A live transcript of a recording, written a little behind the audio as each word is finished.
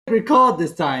record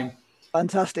this time.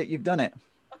 Fantastic, you've done it.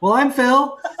 Well, I'm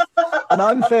Phil. And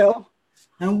I'm Phil.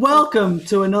 And welcome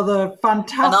to another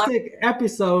fantastic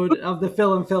episode of the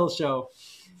Phil and Phil Show.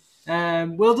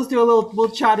 We'll just do we'll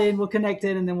chat in, we'll connect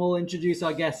in, and then we'll introduce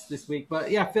our guests this week.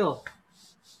 But yeah, Phil.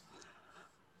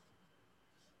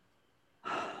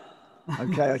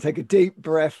 Okay, I take a deep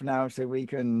breath now so we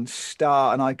can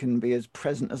start and I can be as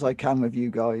present as I can with you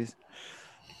guys.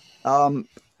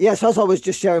 Yes, as I was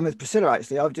just sharing with Pricilla,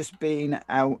 actually, I've just been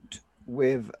out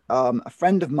with a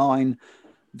friend of mine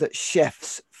that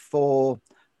chefs for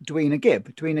Dwena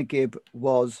Gibb. Dwena Gibb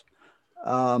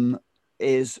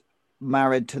is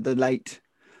married to the late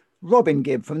Robin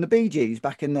Gibb from the Bee Gees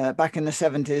back in the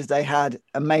 70s. They had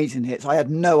amazing hits. I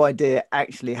had no idea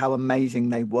actually how amazing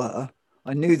they were.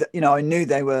 I knew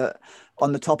they were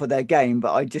on the top of their game,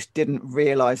 but I just didn't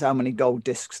realize how many gold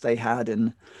discs they had.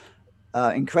 And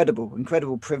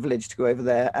incredible privilege to go over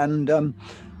there. And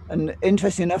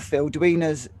interesting enough, Phil,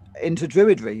 Dwena's into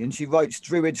druidry and she writes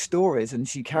druid stories, and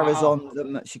she carries on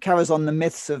the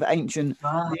myths of the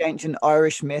ancient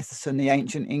Irish myths and the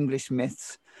ancient English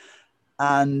myths.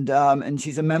 And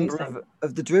she's a member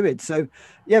of the Druids. So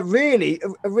yeah, really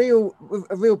a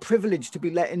real privilege to be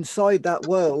let inside that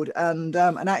world and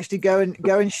actually go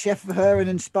and chef for her and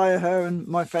inspire her and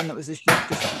my friend that was a chef,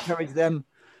 just encourage them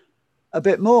a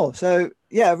bit more. So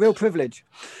yeah, a real privilege.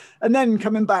 And then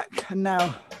coming back and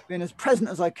now being as present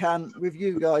as I can with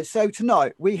you guys. So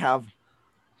tonight we have,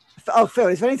 Phil,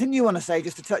 is there anything you want to say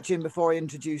just to touch in before I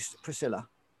introduce Pricilla?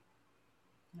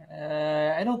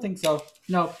 I don't think so.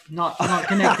 No, not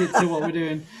connected to what we're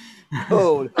doing.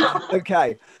 Cool.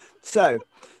 Okay. So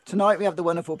tonight we have the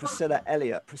wonderful Pricilla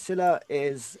Elliott. Pricilla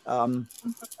is a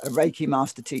Reiki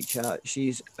master teacher.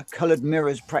 She's a colored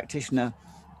mirrors practitioner,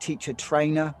 teacher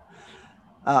trainer,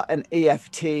 an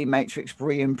EFT matrix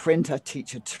re-imprinter,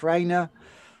 teacher trainer.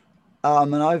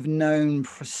 And I've known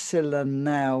Pricilla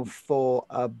now for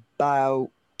about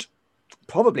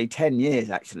probably 10 years,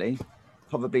 actually.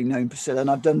 Probably known Pricilla, and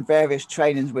I've done various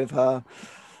trainings with her.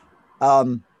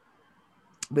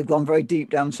 We've gone very deep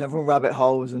down several rabbit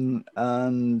holes and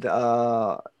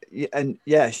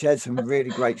yeah, shared some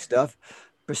really great stuff.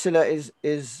 Pricilla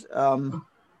is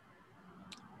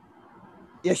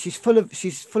yeah, she's full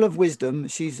of wisdom.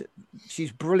 She's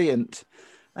brilliant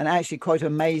and actually quite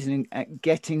amazing at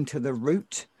getting to the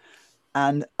root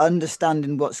and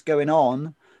understanding what's going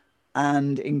on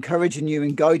and encouraging you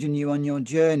and guiding you on your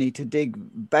journey to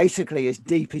dig basically as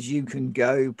deep as you can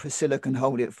go. Pricilla can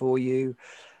hold it for you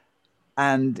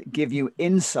and give you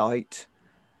insight,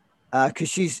 because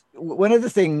she's one of the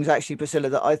things actually, Pricilla,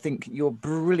 that I think you're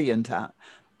brilliant at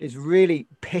is really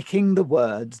picking the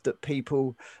words that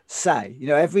people say. You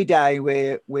know, every day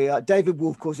we are, David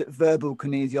Wolf calls it verbal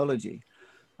kinesiology.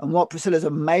 And what Priscilla's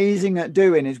amazing at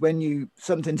doing is when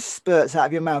something spurts out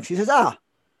of your mouth, she says, "Ah,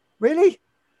 really?"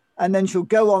 And then she'll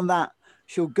go on that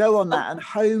and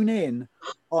hone in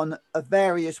on a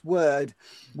various word,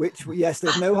 which, yes,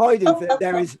 there's no hiding.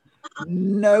 There is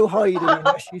no hiding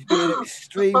unless she's being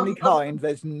extremely kind.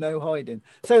 There's no hiding.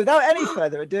 So without any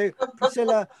further ado,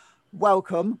 Pricilla,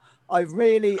 welcome. I'm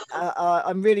really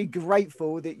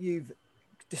grateful that you've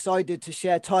decided to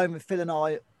share time with Phil and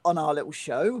I on our little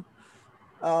show.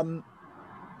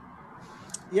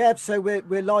 Yeah, so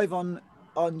we're live on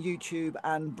YouTube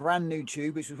and Brand New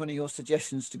Tube, which was one of your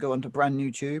suggestions to go onto Brand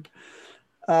New Tube.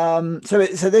 So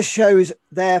this show is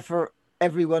there for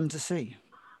everyone to see.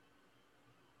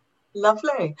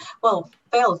 Lovely. Well,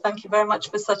 Phil, thank you very much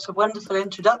for such a wonderful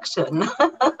introduction.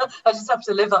 I just have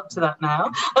to live up to that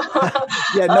now.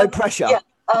 Yeah, no pressure.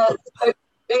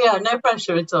 Yeah, no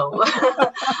pressure at all.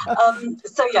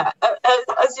 So yeah,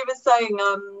 as you were saying,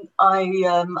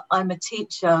 I'm a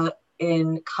teacher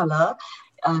in colour,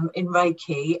 in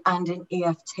Reiki and in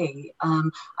EFT,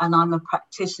 and I'm a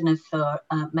practitioner for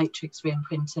matrix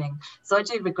re-imprinting. So I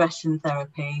do regression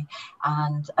therapy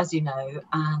and, as you know,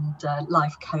 and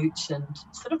life coach and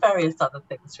sort of various other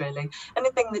things, really.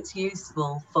 Anything that's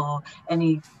useful for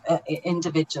any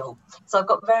individual. So I've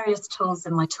got various tools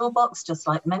in my toolbox, just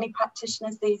like many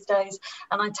practitioners these days,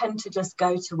 and I tend to just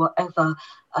go to whatever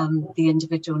the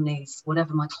individual needs,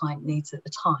 whatever my client needs at the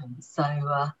time. So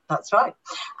that's right.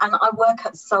 And I work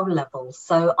at soul level.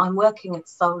 So I'm working at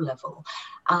soul level.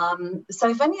 So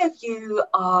if any of you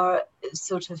are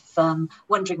sort of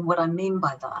wondering what I mean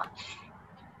by that,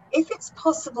 if it's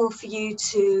possible for you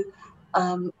to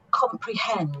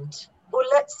comprehend, or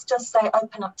let's just say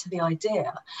open up to the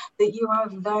idea that you are a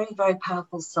very, very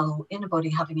powerful soul in a body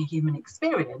having a human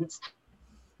experience,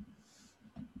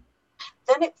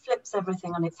 then it flips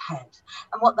everything on its head.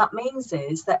 And what that means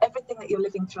is that everything that you're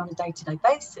living through on a day-to-day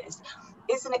basis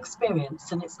is an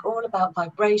experience, and it's all about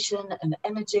vibration and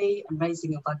energy and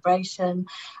raising your vibration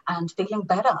and feeling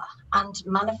better and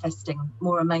manifesting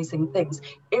more amazing things,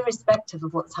 irrespective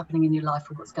of what's happening in your life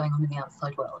or what's going on in the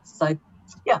outside world. So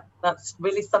yeah, that's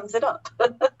really sums it up.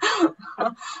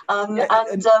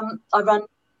 I run.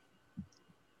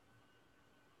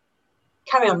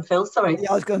 Carry on, Phil. Sorry.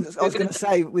 Yeah, I was going to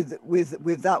say,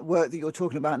 with that work that you're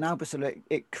talking about now, Pricilla,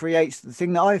 it creates, the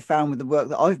thing that I've found with the work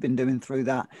that I've been doing through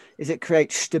that is it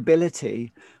creates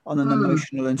stability on an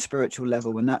emotional and spiritual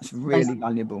level, and that's really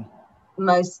valuable.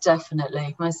 Most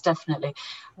definitely, most definitely.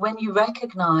 When you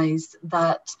recognize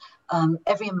that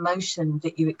every emotion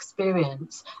that you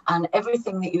experience and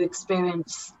everything that you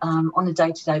experience on a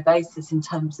day-to-day basis in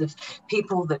terms of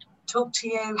people that talk to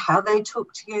you, how they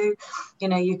talk to you, you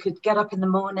know, you could get up in the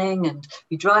morning and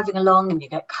be driving along and you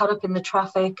get caught up in the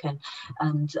traffic and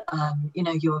you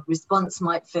know, your response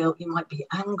might feel, you might be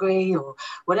angry or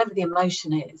whatever the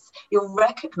emotion is. You'll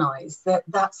recognize that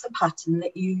that's a pattern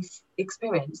that you've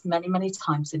experienced many, many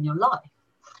times in your life.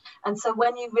 And so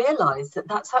when you realize that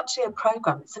that's actually a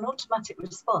program, it's an automatic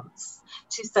response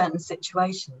to certain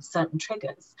situations, certain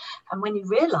triggers. And when you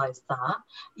realize that,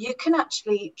 you can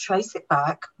actually trace it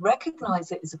back,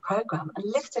 recognize it as a program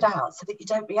and lift it out so that you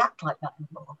don't react like that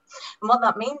anymore. And what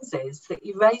that means is that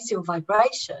you raise your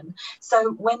vibration.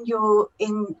 So when you're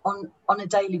on a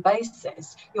daily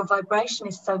basis, your vibration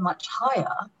is so much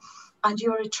higher and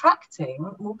you're attracting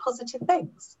more positive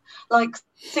things like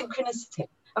synchronicity.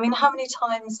 I mean, how many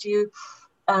times do you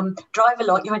drive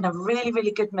along, you're in a really,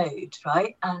 really good mood,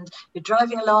 right? And you're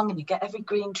driving along and you get every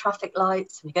green traffic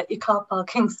lights and you get your car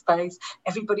parking space.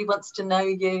 Everybody wants to know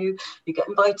you. You get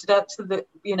invited out to the,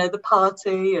 you know, the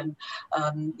party and,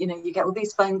 you know, you get all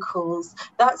these phone calls.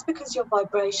 That's because your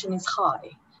vibration is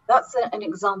high. That's an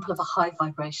example of a high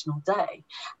vibrational day.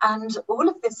 And all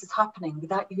of this is happening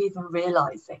without you even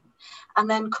realizing. And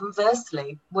then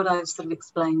conversely, what I've sort of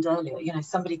explained earlier, you know,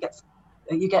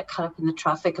 you get caught up in the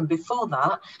traffic, and before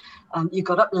that you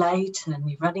got up late and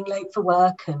you're running late for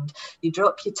work and you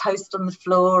drop your toast on the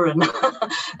floor and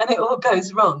and it all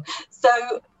goes wrong. So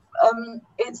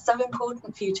it's so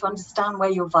important for you to understand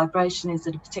where your vibration is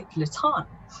at a particular time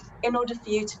in order for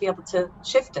you to be able to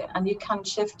shift it, and you can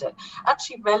shift it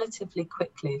actually relatively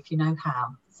quickly if you know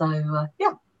how. So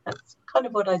yeah, that's kind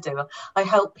of what I do. I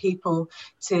help people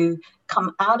to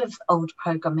come out of old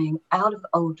programming, out of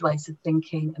old ways of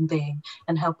thinking and being,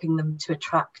 and helping them to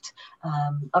attract,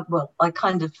 well, I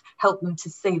kind of help them to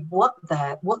see what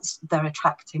they're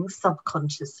attracting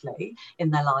subconsciously in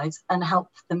their lives and help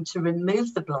them to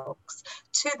remove the blocks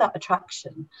to that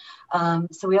attraction.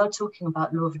 So we are talking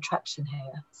about law of attraction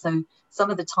here. So some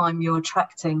of the time you're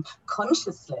attracting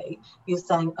consciously, you're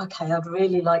saying, okay, I'd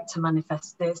really like to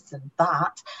manifest this and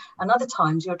that. And other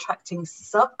times you're attracting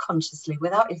subconsciously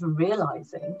without even realizing,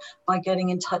 by getting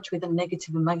in touch with a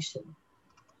negative emotion.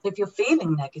 If you're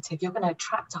feeling negative, you're going to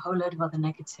attract a whole load of other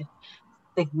negative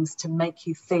things to make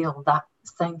you feel that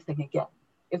same thing again,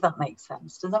 if that makes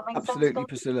sense. Does that make sense? Absolutely,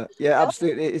 Pricilla. Yeah,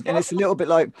 absolutely. And it's a little bit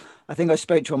like, I think I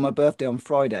spoke to you on my birthday on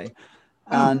Friday.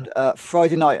 And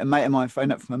Friday night, a mate of mine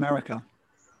phoned up from America.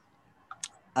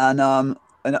 And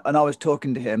I was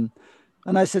talking to him.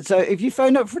 And I said, so if you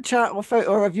phoned up for a chat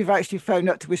or have you actually phoned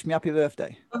up to wish me happy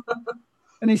birthday?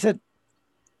 And he said,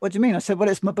 what do you mean? I said, well,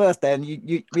 it's my birthday and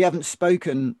we haven't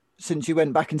spoken since you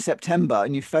went back in September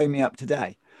and you phoned me up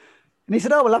today. And he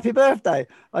said, oh, well, happy birthday.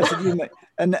 I said, you mate.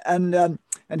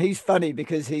 And he's funny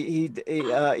because he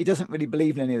doesn't really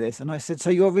believe in any of this. And I said, so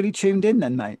you're really tuned in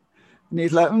then, mate? And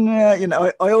he's like, yeah, you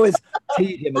know, I always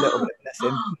tease him a little bit,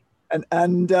 bless him.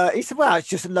 And he said, well, it's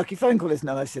just a lucky phone call, isn't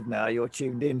it? And I said, no, you're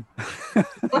tuned in.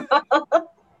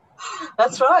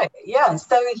 That's right. Yeah.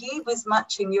 So he was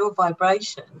matching your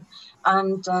vibration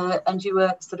and you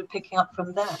were sort of picking up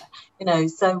from there, you know.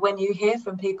 So when you hear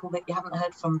from people that you haven't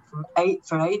heard from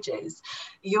for ages,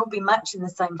 you'll be matching the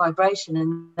same vibration.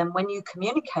 And then when you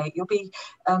communicate, you'll be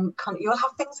you'll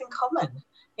have things in common.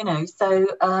 You know, so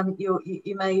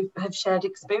you may have shared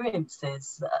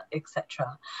experiences,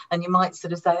 etc. And you might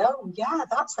sort of say, oh, yeah,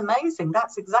 that's amazing.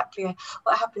 That's exactly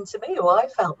what happened to me, or I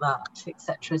felt that,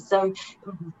 etc. So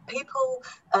people,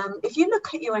 if you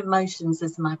look at your emotions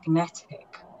as magnetic,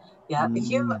 yeah,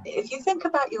 if you think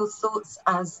about your thoughts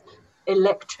as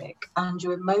electric and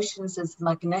your emotions as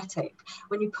magnetic,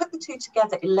 when you put the two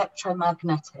together,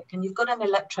 electromagnetic, and you've got an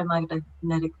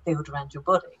electromagnetic field around your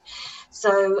body.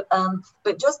 So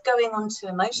but just going on to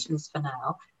emotions for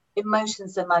now,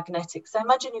 emotions are magnetic. So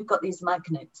imagine you've got these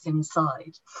magnets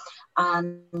inside,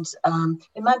 and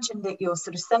imagine that you're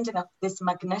sort of sending up this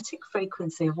magnetic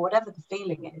frequency of whatever the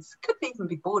feeling is. Could even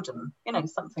be boredom, you know,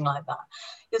 something like that.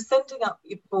 You're sending up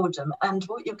your boredom, and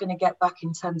what you're going to get back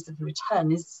in terms of the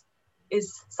return is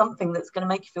something that's going to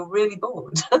make you feel really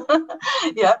bored.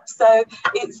 Yeah, so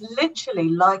it's literally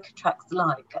like attracts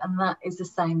like, and that is the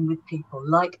same with people.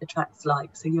 Like attracts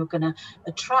like. So you're going to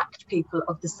attract people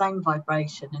of the same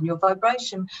vibration, and your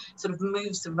vibration sort of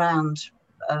moves around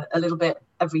a little bit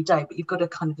every day, but you've got a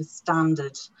kind of a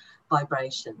standard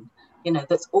vibration, you know,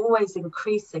 that's always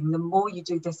increasing the more you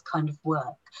do this kind of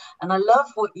work. And I love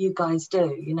what you guys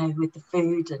do, you know, with the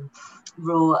food and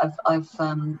raw. I've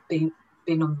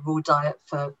been on the raw diet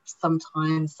for some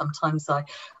time. Sometimes I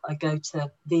go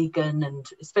to vegan, and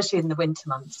especially in the winter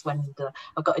months when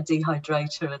I've got a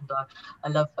dehydrator, and I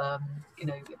love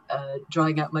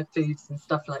drying out my foods and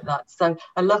stuff like that. So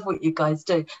I love what you guys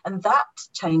do, and that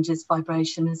changes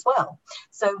vibration as well.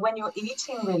 So when you're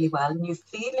eating really well and you're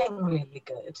feeling really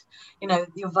good, you know,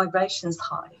 your vibration's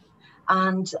high.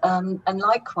 And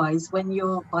likewise, when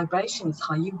your vibration is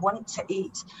high, you want to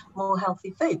eat more healthy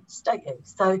foods, don't you?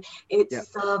 So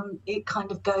it's it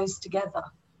kind of goes together.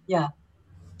 Yeah.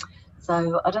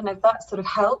 So I don't know if that sort of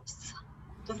helps.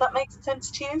 Does that make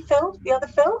sense to you, Phil? The other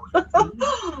Phil?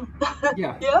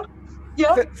 Yeah.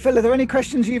 Yeah. Phil, are there any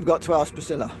questions you've got to ask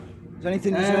Pricilla? Is there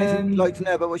anything you'd like to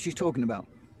know about what she's talking about?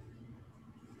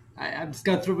 I'm just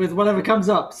going through with whatever comes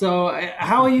up. So,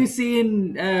 how are you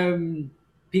seeing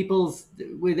people's,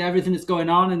 with everything that's going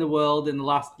on in the world in the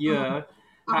last year?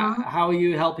 How are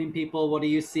you helping people? What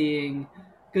are you seeing?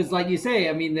 Because, like you say,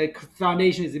 I mean, the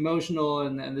foundation is emotional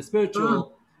and the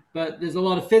spiritual, but there's a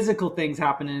lot of physical things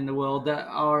happening in the world that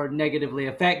are negatively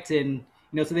affecting. You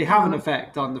know, so they have an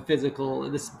effect on the physical,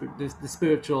 the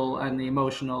spiritual, and the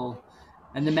emotional,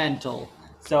 and the mental.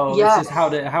 So it's just how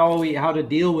to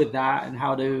deal with that, and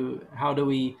how do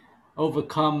we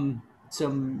overcome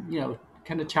some, you know,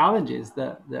 kind of challenges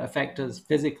that affect us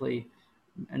physically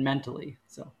and mentally.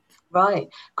 So Right.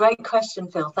 Great question,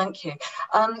 Phil. Thank you.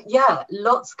 Yeah,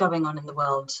 lots going on in the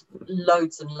world,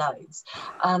 loads and loads.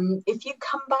 If you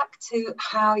come back to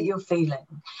how you're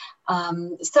feeling,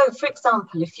 so for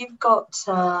example, if you've got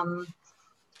something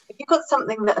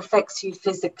that affects you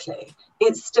physically,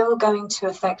 it's still going to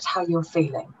affect how you're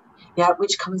feeling. Yeah,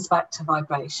 which comes back to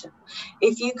vibration.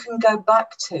 If you can go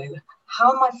back to how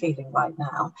am I feeling right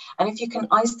now, and if you can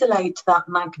isolate that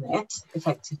magnet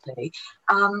effectively,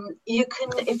 you can,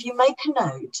 if you make a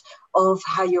note of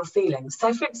how you're feeling.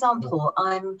 So, for example,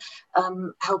 I'm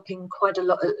helping quite a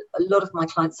lot of my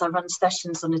clients. I run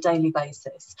sessions on a daily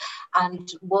basis, and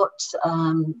what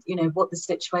the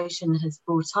situation has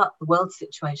brought up, the world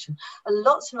situation,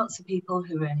 lots and lots of people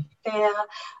who are in fear,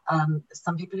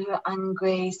 some people who are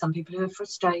angry, some people who are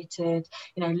frustrated,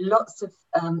 you know, lots of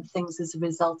things as a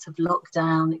result of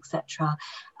lockdown, etc.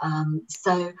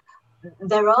 So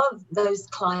there are those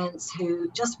clients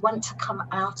who just want to come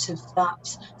out of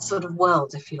that sort of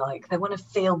world, if you like. They want to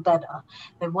feel better.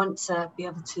 They want to be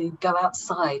able to go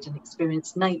outside and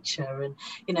experience nature and,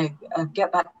 you know,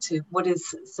 get back to what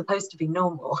is supposed to be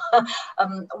normal.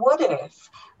 What if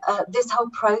this whole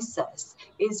process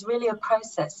is really a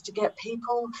process to get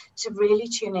people to really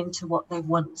tune into what they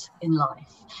want in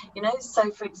life? You know,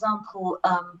 so for example,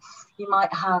 you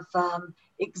might have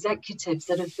executives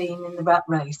that have been in the rat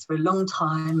race for a long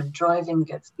time and driving,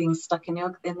 being stuck in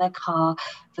their car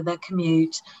for their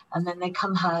commute, and then they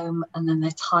come home and then they're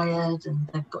tired and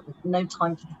they've got no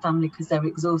time for the family because they're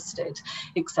exhausted,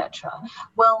 etc.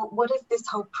 Well, what if this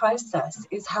whole process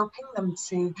is helping them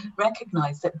to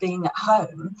recognize that being at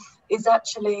home is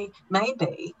actually,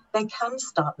 maybe they can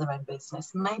start their own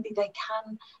business, maybe they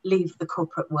can leave the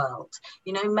corporate world,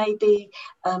 you know, maybe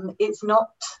it's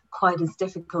not quite as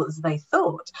difficult as they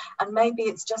thought, and maybe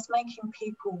it's just making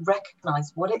people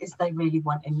recognize what it is they really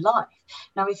want in life.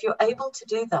 Now, if you're able to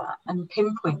do that and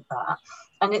pinpoint that,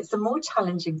 and it's a more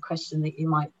challenging question that you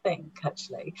might think,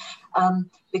 actually,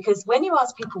 because when you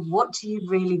ask people, what do you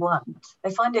really want?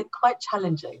 They find it quite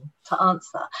challenging to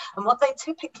answer. And what they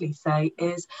typically say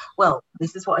is, well,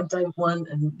 this is what I don't want,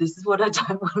 and this is what I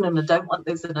don't want, and I don't want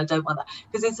this, and I don't want that.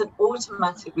 Because it's an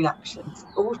automatic reaction. It's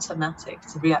automatic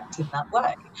to react in that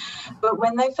way. But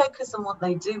when they focus on what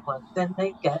they do want, then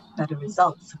they get better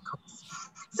results, of course.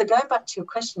 So going back to your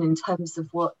question in terms of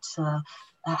what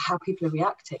how people are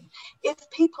reacting, if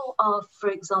people are, for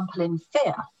example, in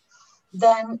fear,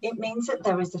 then it means that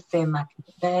there is a fear magnet.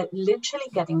 They're literally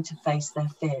getting to face their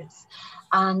fears.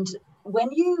 And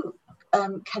when you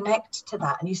connect to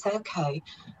that and you say, okay,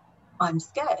 I'm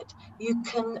scared, you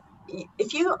can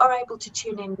if you are able to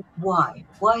tune in, why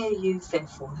are you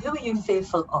fearful? Who are you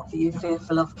fearful of? Are you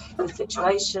fearful of the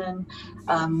situation,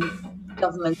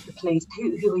 government, the police?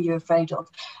 Who are you afraid of?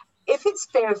 If it's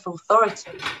fear of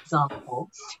authority, for example,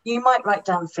 you might write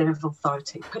down fear of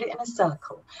authority, put it in a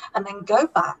circle, and then go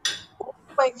back all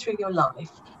the way through your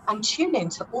life and tune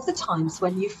into all the times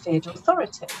when you feared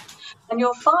authority. And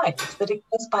you'll find that it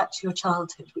goes back to your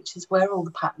childhood, which is where all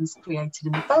the patterns are created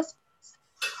in the first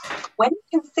place. When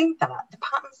you can see that, the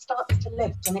pattern starts to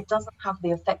lift and it doesn't have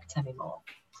the effect anymore.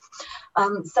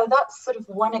 So that's sort of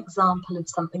one example of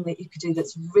something that you could do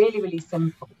that's really, really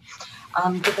simple.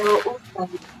 But there are also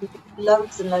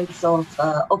loads and loads of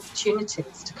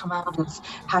opportunities to come out of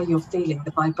how you're feeling,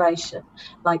 the vibration,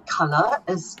 like colour,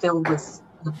 as Phil was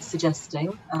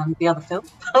suggesting, the other Phil.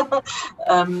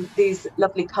 These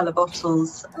lovely colour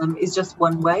bottles is just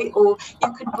one way, or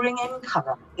you could bring in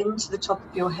colour into the top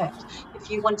of your head. If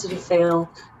you wanted to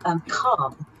feel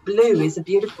calm, blue is a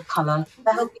beautiful colour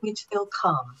for helping you to feel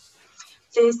calm.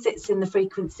 Fear sits in the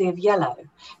frequency of yellow.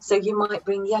 So you might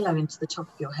bring yellow into the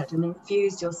top of your head and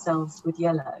infuse yourselves with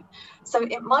yellow. So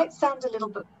it might sound a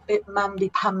little bit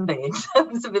mamby-pamby in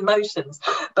terms of emotions,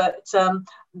 but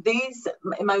these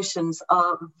emotions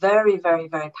are very, very,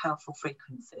 very powerful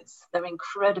frequencies. They're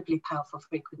incredibly powerful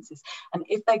frequencies. And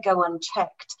if they go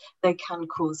unchecked, they can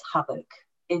cause havoc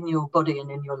in your body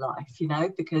and in your life, you know,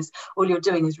 because all you're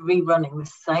doing is rerunning the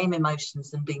same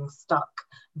emotions and being stuck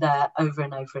there over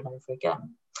and over and over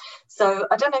again. So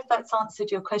I don't know if that's answered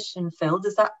your question, Phil.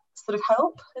 Does that sort of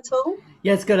help at all?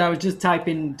 Yeah, it's good. I was just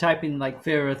typing like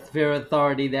fear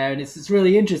authority there, and it's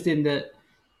really interesting that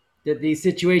these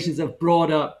situations have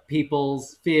brought up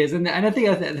people's fears, and I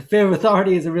think the fear of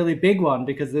authority is a really big one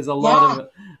because there's a lot of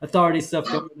authority stuff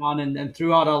going on, and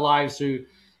throughout our lives, through,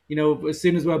 you know, as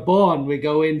soon as we're born, we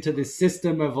go into this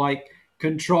system of like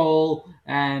control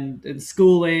and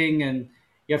schooling, and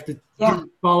you have to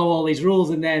follow all these rules,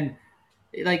 and then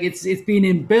like it's been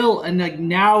inbuilt, and like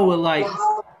now we're like,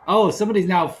 oh, somebody's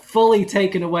now fully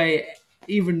taken away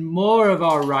even more of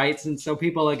our rights, and so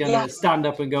people are going to stand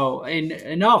up and go,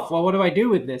 enough. Well, what do I do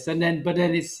with this? And then, but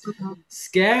then it's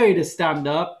scary to stand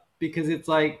up because it's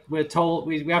like we're told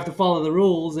we have to follow the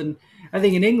rules. And I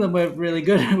think in England we're really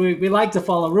good. We like to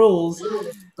follow rules,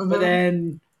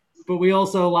 but we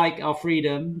also like our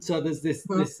freedom. So there's this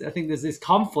I think there's this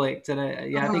conflict, and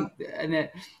I think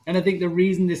and I think the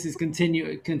reason this is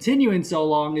continuing so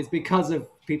long is because of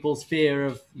people's fear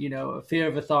of, you know, fear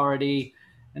of authority.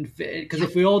 And because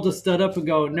if we all just stood up and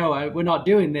go, no, we're not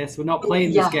doing this, we're not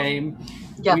playing this game,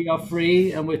 we are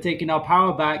free and we're taking our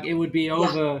power back, it would be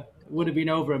over. Would have been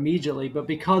over immediately. But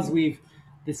because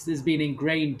this has been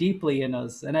ingrained deeply in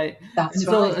us,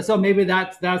 so maybe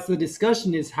that's the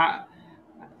discussion, is how,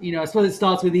 you know, I suppose it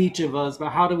starts with each of us, but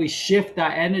how do we shift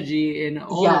that energy in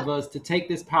all of us to take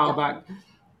this power back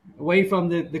away from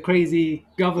the crazy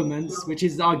governments, which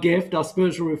is our gift, our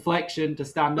spiritual reflection, to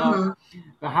stand up.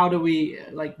 But how do we,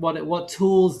 like, what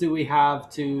tools do we have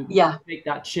to make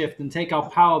that shift and take our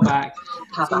power back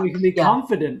so we can be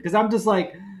confident? Because I'm just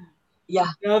like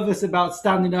nervous about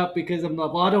standing up because I'm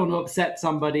like, well, I don't want to upset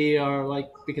somebody, or like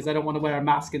because I don't want to wear a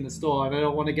mask in the store and I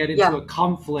don't want to get into a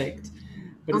conflict.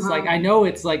 But it's like, I know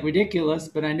it's like ridiculous,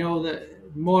 but I know that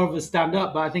more of us stand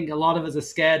up. But I think a lot of us are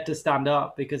scared to stand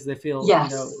up because they feel,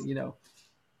 you know.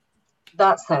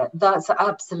 That's it. That's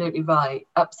absolutely right.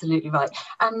 Absolutely right.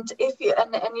 And if you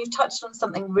and you've touched on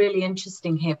something really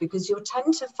interesting here, because you'll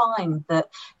tend to find that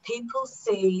people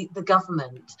see the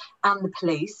government and the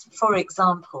police, for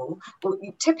example, well,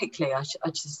 typically I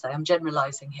should say, I'm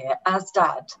generalizing here, as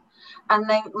dad. And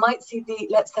they might see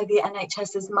let's say the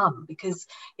NHS as mum, because,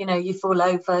 you know, you fall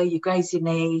over, you graze your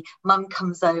knee, mum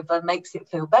comes over, makes it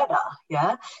feel better.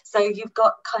 Yeah. So you've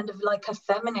got kind of like a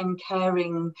feminine,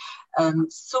 caring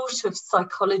sort of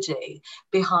psychology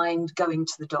behind going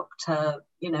to the doctor,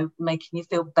 you know, making you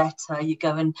feel better. You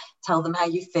go and tell them how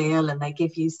you feel and they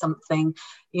give you something,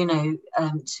 you know,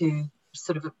 to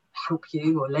sort of help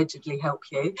you, or allegedly help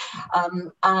you,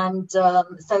 so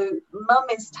mum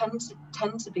is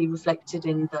tend to be reflected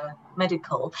in the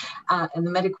medical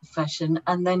profession,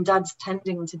 and then dad's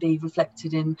tending to be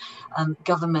reflected in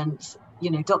government,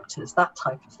 you know, doctors, that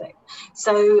type of thing.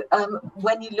 So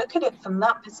when you look at it from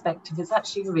that perspective, it's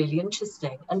actually really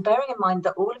interesting. And bearing in mind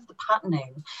that all of the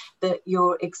patterning that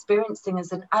you're experiencing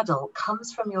as an adult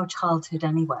comes from your childhood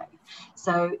anyway.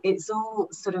 So it's all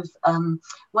sort of,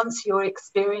 once you're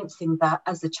experiencing that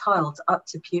as a child up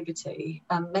to puberty,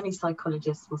 many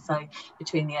psychologists will say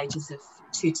between the ages of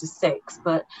 2 to 6,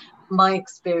 but my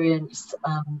experience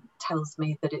tells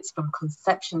me that it's from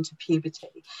conception to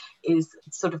puberty is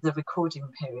sort of the recording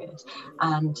period.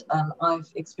 And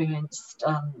I've experienced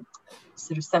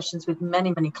sort of sessions with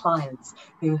many, many clients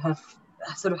who have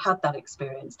sort of had that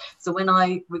experience. So when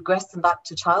I regress them back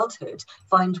to childhood,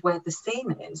 find where the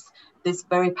scene is, this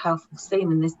very powerful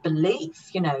scene, and this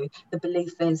belief, you know, the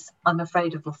belief is I'm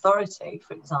afraid of authority,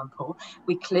 for example,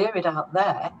 we clear it out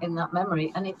there in that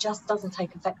memory and it just doesn't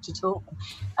take effect at all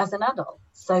as an adult.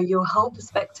 So your whole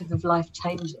perspective of life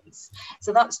changes.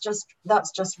 So that's just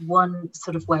one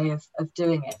sort of way of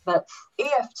doing it. But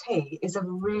EFT is a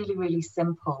really, really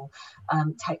simple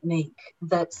technique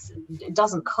that it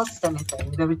doesn't cost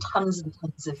anything. There are tons and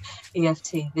tons of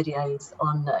EFT videos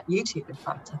on YouTube, in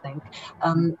fact, I think.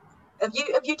 Have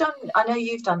you done, I know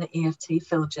you've done the EFT,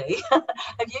 Phil G. Have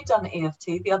you done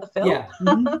EFT, the other Phil? Yeah.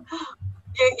 Mm-hmm.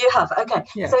 You have, okay.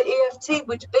 Yeah. So EFT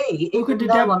would be, Who could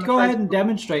go ahead and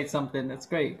demonstrate something? That's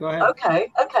great. Go ahead.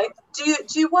 Okay. Do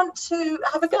you want to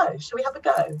have a go? Shall we have a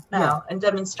go now and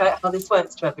demonstrate how this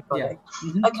works to everybody? Yeah.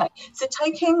 Mm-hmm. Okay. So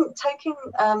taking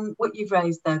what you've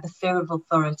raised there, the fear of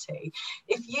authority,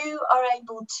 if you are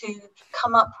able to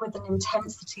come up with an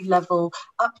intensity level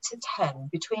up to 10,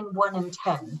 between 1 and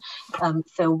 10,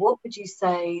 Phil, what would you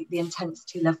say the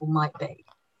intensity level might be?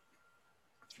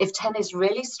 If 10 is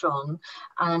really strong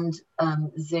and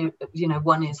 0,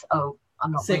 1 is, oh,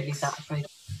 I'm not 6. really that afraid.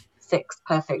 6,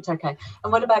 perfect. Okay.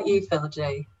 And what about you, Phil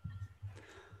G?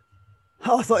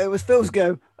 Oh, I thought it was Phil's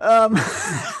go. We're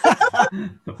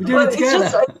doing it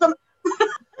together.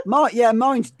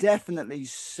 Mine's definitely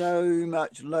so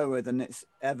much lower than it's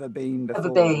ever been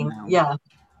before. Yeah.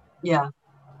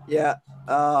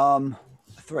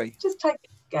 3. Just take a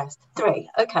guess. 3.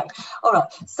 Okay. All right.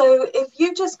 So if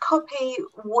you just copy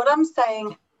what I'm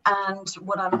saying and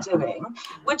what I'm doing,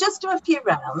 we'll just do a few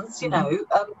rounds,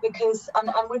 because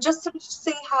and we'll just sort of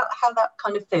see how that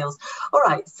kind of feels. All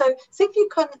right. So see if you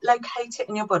can locate it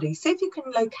in your body. See if you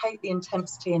can locate the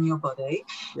intensity in your body.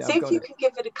 Yeah, see if you can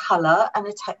give it a colour and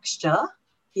a texture.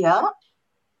 Yeah.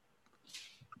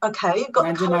 Okay. You've got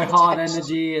Mine's in my heart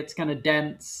energy. It's kind of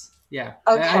dense. Yeah.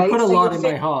 Okay, I put a lot in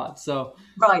my heart. So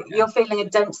right, you're feeling a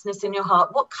denseness in your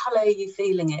heart. What colour are you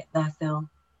feeling it there, Phil?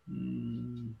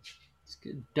 It's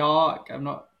dark. I'm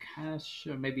not kind of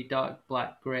sure. Maybe dark,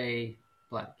 black, grey,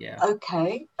 black. Yeah.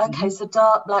 Okay. So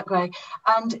dark, black, grey.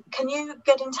 And can you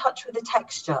get in touch with the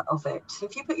texture of it?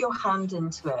 If you put your hand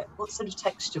into it, what sort of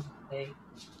texture would it be?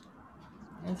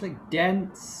 It's like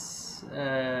dense.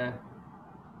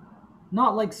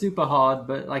 Not like super hard,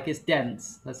 but like it's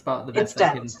dense. That's about the best I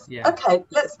can. Yeah. Okay,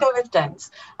 let's go with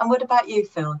dense. And what about you,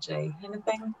 Phil G?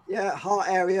 Anything? Yeah, heart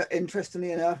area,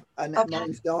 interestingly enough, and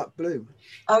mine's dark blue.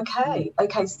 Okay.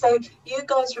 So you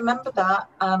guys remember that.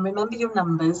 Remember your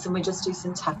numbers, and we just do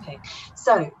some tapping.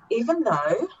 So even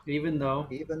though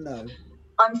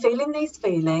I'm feeling these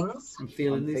feelings,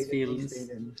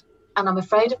 and I'm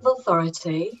afraid of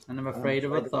authority,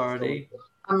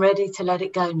 I'm ready to let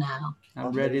it go now.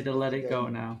 I'm ready to let it go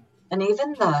now. And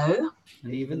even though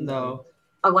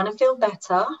I want to feel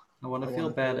better,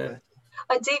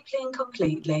 I deeply and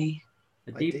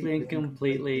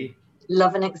completely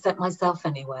love and accept myself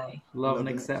anyway.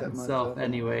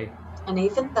 And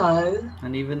even though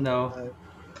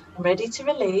I'm ready to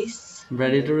release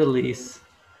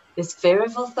this fear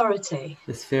of authority,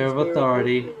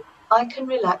 I can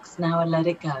relax now and let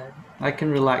it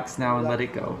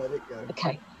go.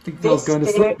 Okay. I think Phil's going to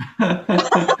sleep.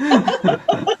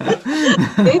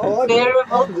 This fear of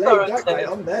authority.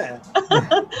 I'm there.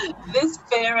 This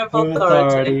fear of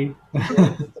authority.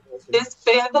 This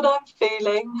fear that I'm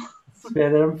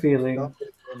feeling.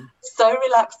 So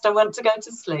relaxed, I want to go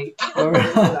to sleep. I'm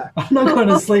not going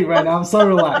to sleep right now. I'm so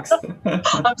relaxed.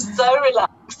 I'm so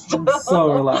relaxed.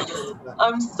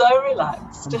 I'm so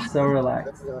relaxed.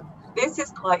 This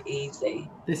is quite easy.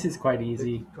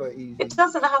 It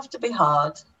doesn't have to be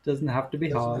hard. This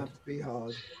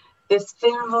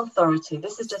fear of authority.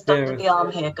 This is just under the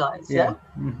arm here, guys. Yeah?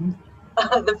 Mm-hmm.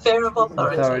 The fear of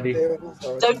authority.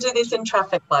 Don't do this in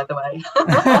traffic, by the way.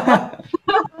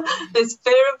 This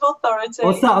fear of authority.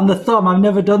 What's that on the thumb? I've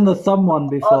never done the thumb one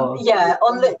before.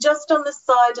 Just on the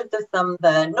side of the thumb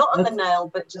there, not on the nail,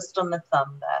 but just on the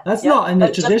thumb there. That's not in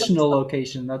a traditional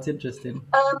location. That's interesting.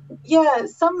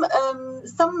 Some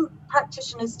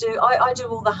practitioners do. I do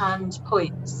all the hand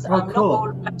points. Cool. Not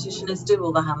all practitioners do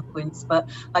all the hand points, but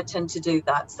I tend to do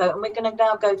that. So, and we're going to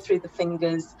now go through the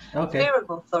fingers. Okay. Fear of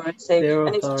authority,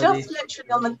 and it's just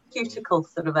literally on the cuticle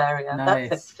sort of area. Nice.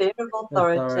 That's it. Fear of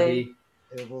authority.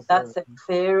 That's it.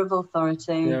 Fear of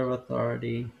authority. Fear of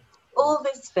authority. All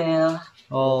this fear.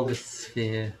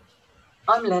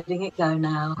 I'm letting it go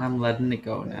now. I'm letting it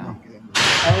go now.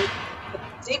 Okay.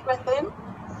 Deep breath in.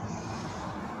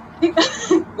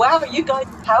 Wow, you guys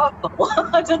are powerful.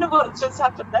 I don't know what just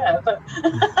happened there, but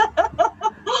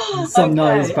Some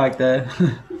noise okay. back there.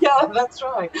 Yeah, that's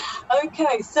right.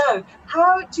 Okay, so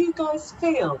how do you guys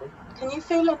feel? Can you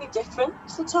feel any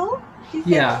difference at all? Do you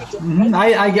feel Yeah. any different?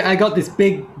 I got this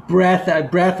big breath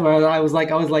where I was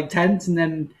like tense, and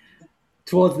then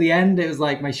towards the end it was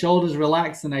like my shoulders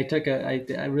relaxed, and I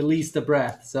released the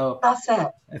breath. So That's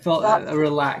it. I felt That's a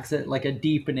relax, like a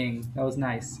deepening. That was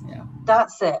nice. Yeah.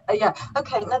 That's it. Yeah.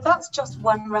 Okay. Now that's just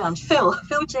one round. Phil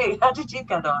G, how did you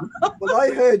get on? Well,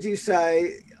 I heard you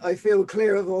say, I feel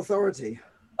clear of authority.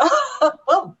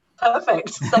 Well,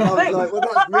 perfect. Same I was thing. like, well,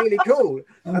 that's really cool.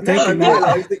 I'm And then I taking that.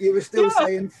 realized that you were still Yeah.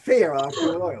 saying fear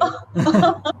after a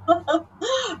while.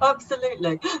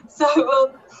 Absolutely.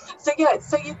 So yeah,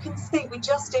 so you can see we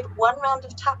just did one round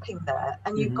of tapping there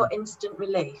and you've got instant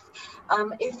relief.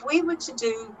 If we were to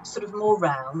do sort of more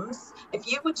rounds,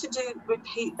 if you were to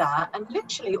repeat that, and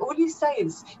literally all you say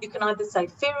is, you can either say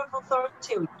fear of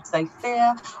authority, or you can say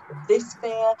fear,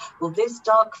 or this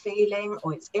dark feeling,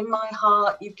 or it's in my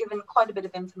heart. You've given quite a bit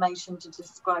of information to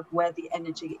describe where the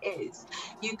energy is.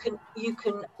 You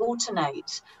can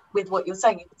alternate with what you're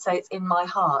saying. You could say it's in my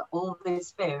heart, all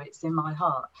this fear, it's in my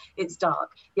heart, it's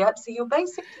dark. Yep. So you're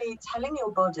basically telling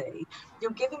your body,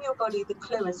 you're giving your body the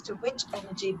clue as to which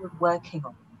energy we're working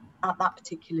on at that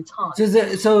particular time.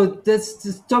 So let's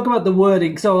just talk about the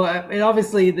wording. So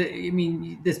obviously,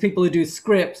 there's people who do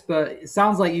scripts, but it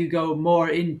sounds like you go more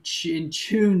in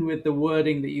tune with the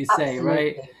wording that you say,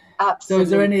 right? Absolutely. So is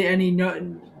there any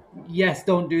no, yes,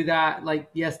 don't do that, like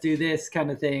yes, do this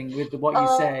kind of thing with what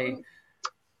you say?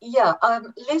 Yeah,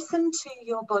 listen to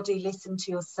your body, listen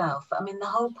to yourself. I mean, the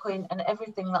whole point and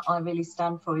everything that I really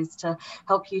stand for is to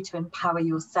help you to empower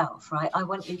yourself, right? I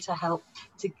want you to help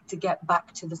to get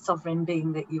back to the sovereign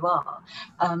being that you are.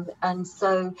 And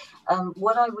so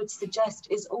what I would suggest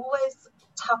is always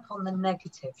tap on the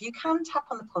negative. You can tap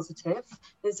on the positive.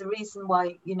 There's a reason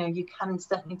why, you can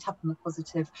certainly tap on the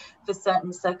positive for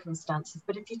certain circumstances.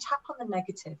 But if you tap on the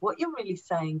negative, what you're really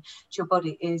saying to your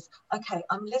body is, okay,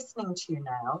 I'm listening to you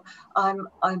now.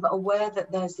 I'm aware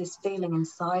that there's this feeling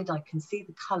inside. I can see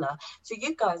the color. So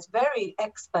you guys very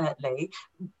expertly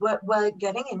were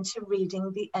getting into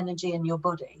reading the energy in your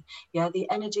body. Yeah,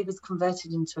 the energy was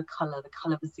converted into a color. The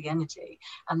color was the energy,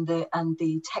 and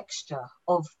the texture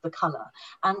of the color,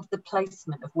 and the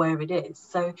placement of where it is.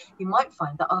 So you might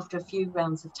find that after a few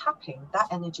rounds of tapping, that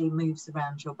energy moves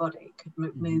around your body. It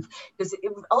could move because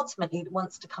ultimately it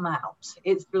wants to come out.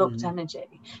 It's blocked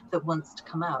energy that wants to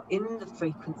come out in the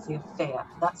frequency of fear.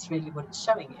 That's really what it's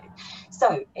showing you.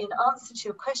 So in answer to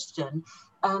your question,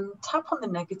 tap on the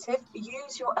negative,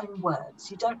 use your own words.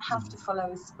 You don't have to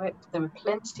follow a script. There are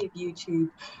plenty of YouTube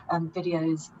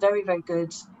videos, very, very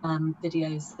good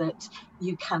videos that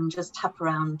you can just tap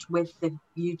around with the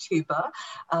YouTuber,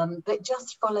 but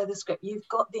just follow the script. You've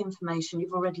got the information.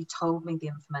 You've already told me the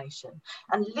information,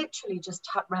 and literally just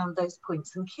tap around those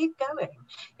points and keep going.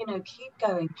 Keep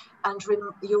going, and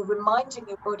you're reminding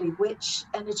your body which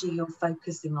energy you're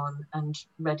focusing on and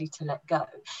ready to let go.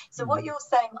 So what you're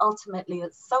saying ultimately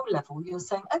at soul level, you're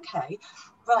saying, okay,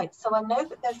 right, so I know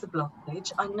that there's a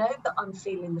blockage. I know that I'm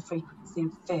feeling the frequency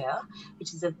of fear,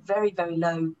 which is a very, very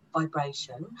low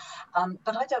vibration.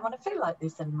 But I don't want to feel like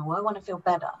this anymore. I want to feel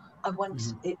better. I want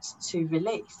it to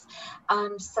release.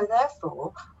 And so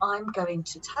therefore, I'm going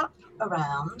to tap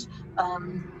around.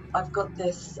 I've got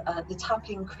this, the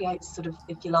tapping creates sort of,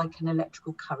 if you like, an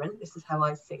electrical current. This is how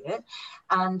I see it.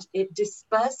 And it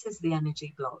disperses the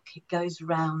energy block. It goes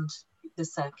around the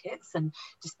circuits and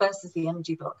disperses the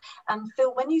energy block. And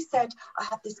Phil, when you said I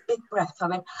had this big breath, I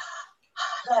went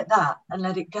like that and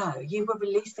let it go. You were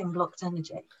releasing blocked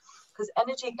energy, because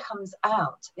energy comes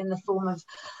out in the form of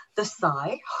the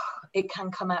sigh. It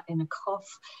can come out in a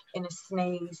cough, in a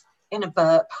sneeze, in a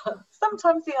burp,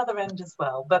 sometimes the other end as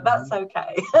well, but that's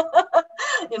okay.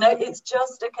 It's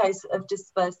just a case of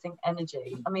dispersing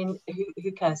energy. I mean,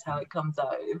 who cares how it comes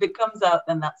out? If it comes out,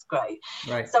 then that's great.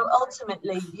 Right. So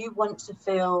ultimately, you want to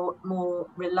feel more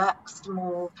relaxed,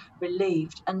 more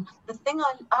relieved. And the thing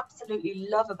I absolutely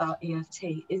love about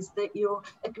EFT is that you're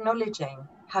acknowledging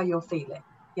how you're feeling.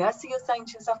 Yeah, so you're saying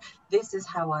to yourself, this is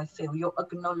how I feel. You're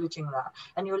acknowledging that,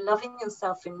 and you're loving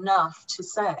yourself enough to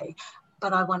say,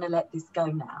 but I want to let this go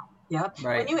now. Yeah.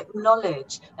 Right. When you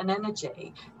acknowledge an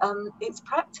energy, it's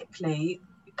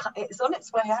on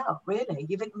its way out, really.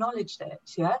 You've acknowledged it.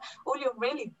 Yeah. All you're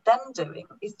really then doing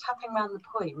is tapping around the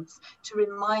points to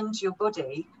remind your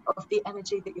body of the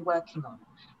energy that you're working on,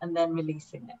 and then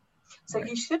releasing it. So Right.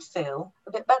 you should feel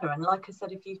a bit better. And like I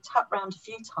said, if you tap round a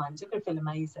few times, you're going to feel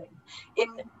amazing in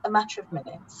a matter of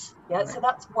minutes. Yeah. Right. So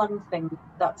that's one thing.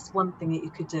 That's one thing that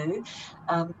you could do.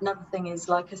 Another thing is,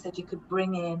 like I said, you could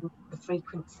bring in the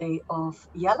frequency of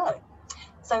yellow.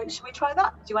 So should we try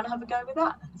that? Do you want to have a go with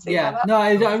that? See how Yeah, that no,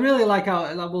 I feels? really like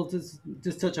how, like, we'll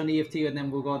just touch on EFT and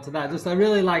then we'll go on to that. Just I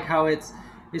really like how it's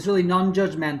really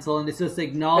non-judgmental and it's just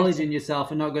acknowledging Totally.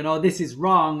 yourself and not going, oh, this is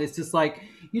wrong. It's just like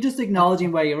you're just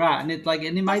acknowledging where you're at, and it might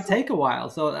That's it. take a while.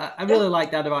 So I Yeah, really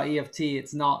like that about EFT.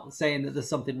 It's not saying that there's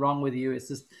something wrong with you. It's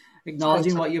just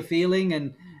acknowledging what totally. you're feeling,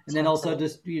 and then also Totally.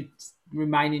 just you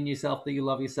reminding yourself that you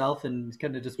love yourself and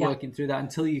kind of just Yeah. working through that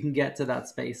until you can get to that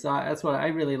space. So that's what I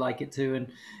really like it too, and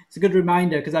it's a good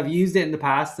reminder because I've used it in the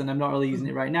past and I'm not really using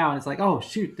it right now, and it's like, oh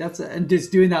shoot, and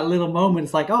just doing that little moment,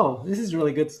 it's like, oh, this is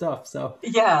really good stuff. So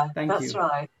Yeah, thank that's you.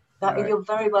 right. All That right. you're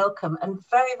very welcome, and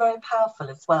very, very powerful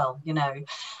as well.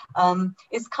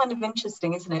 It's kind of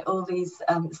interesting, isn't it? All these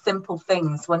simple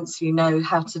things, once you know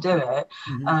how to do it,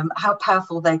 Mm-hmm. how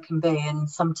powerful they can be. And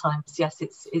sometimes, yes,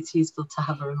 it's useful to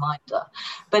have a reminder,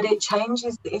 but it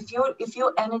changes. If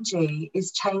your energy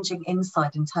is changing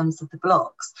inside in terms of the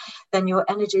blocks, then your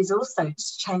energy is also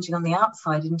changing on the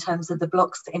outside in terms of the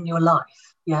blocks in your life.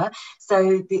 Yeah. So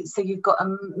you've got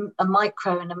a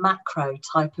micro and a macro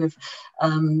type of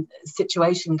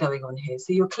situation going on here.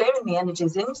 So you're clearing the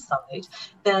energies inside,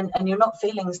 then, and you're not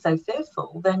feeling so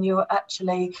fearful. Then you're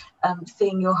actually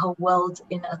seeing your whole world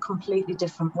in a completely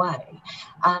different way.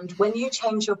 And when you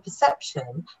change your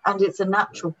perception, and it's a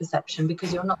natural perception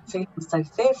because you're not feeling so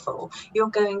fearful,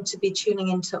 you're going to be tuning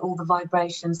into all the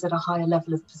vibrations at a higher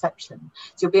level of perception.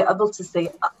 So you'll be able to see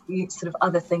sort of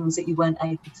other things that you weren't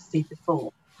able to see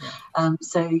before. Yeah.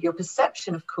 So your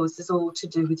perception, of course, is all to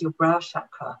do with your brow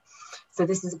chakra. So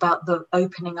this is about the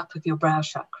opening up of your brow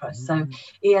chakra. So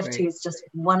EFT Great. is just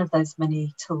one of those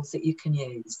many tools that you can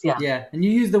use. Yeah. Yeah, and you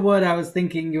use the word I was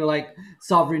thinking. You're like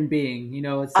sovereign being.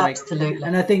 It's like, Absolutely.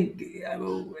 and I think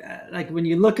like when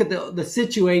you look at the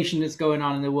situation that's going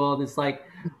on in the world, it's like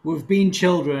we've been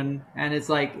children, and it's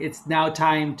like it's now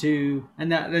time to,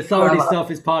 and that the authority Grow up.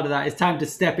 stuff is part of that. It's time to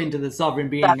step into the sovereign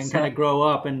being and That's kind it. of grow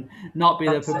up and not be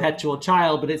the That's it. perpetual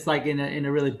child, but it's like in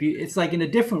a really it's like in a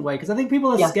different way, because I think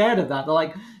people are Yeah. scared of that. They're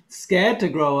like scared to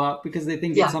grow up because they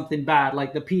think Yeah. it's something bad,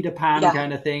 like the Peter Pan Yeah.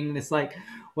 kind of thing. And it's like,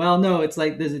 well, no, it's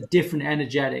like there's a different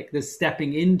energetic. There's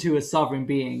stepping into a sovereign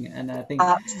being, and I think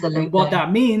Absolutely. what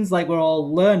that means, like we're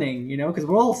all learning, because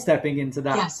we're all stepping into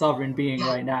that Yes. sovereign being Yeah.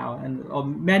 right now, and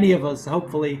many of us,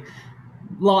 hopefully,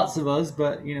 lots of us,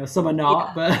 but some are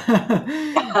not. Yeah.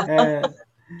 But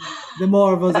the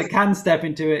more of us that can step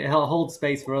into it, it'll hold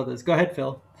space for others. Go ahead,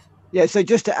 Phil. Yeah, so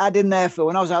just to add in there, Phil,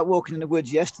 when I was out walking in the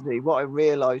woods yesterday, what I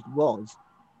realised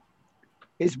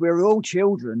is we're all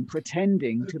children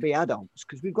pretending to be adults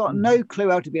because we've got no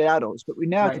clue how to be adults, but we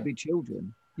know how to be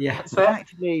children. Yeah. That's And it.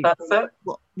 actually, That's it.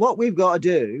 what we've got to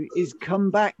do is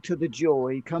come back to the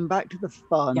joy, come back to the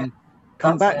fun, Yeah.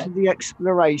 come That's back it. to the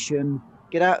exploration,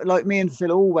 get out, like me and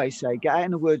Phil always say, get out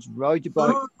in the woods, ride your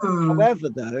bike. However,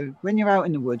 though, when you're out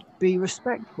in the woods, be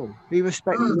respectful. Be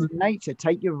respectful of nature.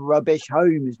 Take your rubbish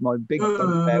home is my big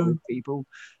bugbear with people.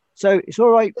 So it's all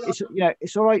right.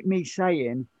 It's all right me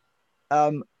saying,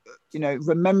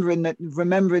 remembering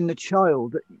the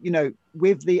child,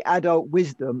 with the adult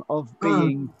wisdom of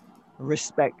being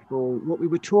respectful. What we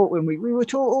were taught when we were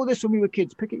taught all this when we were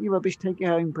kids: pick up your rubbish, take it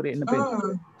home, put it in the bin.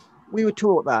 We were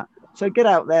taught that. So get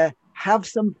out there, have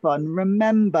some fun.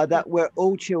 Remember that we're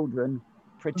all children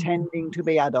pretending to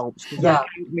be adults, because that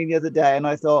came to me the other day, and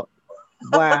I thought,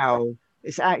 wow,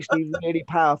 it's actually really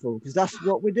powerful because that's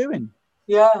what we're doing.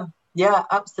 Yeah,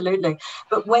 absolutely.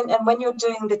 But when you're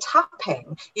doing the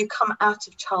tapping, you come out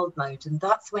of child mode, and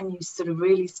that's when you sort of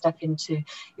really step into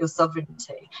your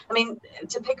sovereignty. I mean,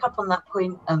 to pick up on that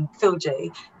point, Phil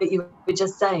G, that you were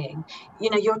just saying,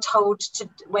 you're told to,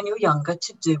 when you're younger,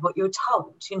 to do what you're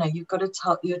told.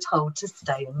 You're told to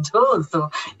stay indoors, or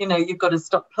you've got to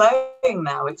stop playing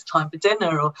now. It's time for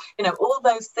dinner, or all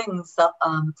those things that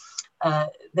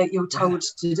that you're told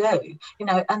to do,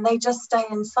 and they just stay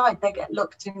inside. They get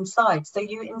locked inside. So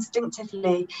you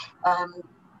instinctively,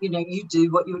 you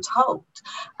do what you're told.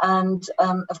 And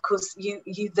of course,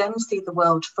 you then see the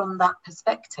world from that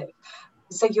perspective.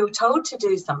 So you're told to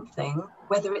do something,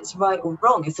 whether it's right or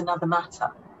wrong is another matter.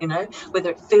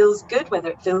 Whether it feels good, whether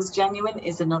it feels genuine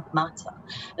is another matter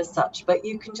as such. But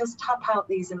you can just tap out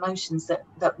these emotions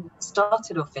that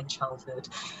started off in childhood,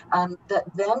 that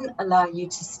then allow you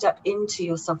to step into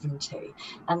your sovereignty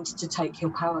and to take your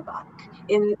power back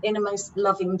in a most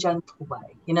loving, gentle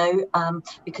way,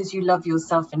 because you love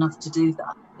yourself enough to do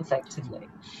that effectively.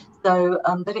 So,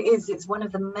 but it's one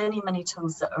of the many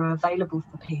tools that are available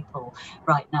for people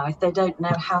right now if they don't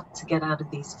know how to get out of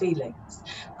these feelings.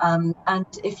 And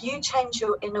if you change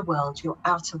your inner world, your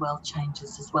outer world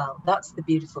changes as well. That's the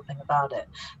beautiful thing about it.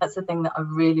 That's the thing that I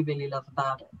really love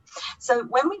about it. So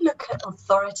when we look at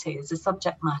authority as a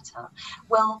subject matter,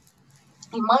 well,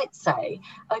 you might say,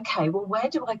 okay, well, where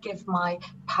do I give my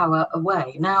power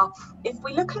away? Now, if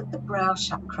we look at the brow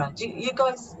chakra, do you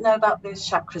guys know about those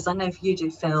chakras? I know if you do,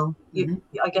 Phil,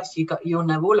 I guess you'll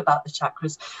know all about the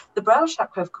chakras. The brow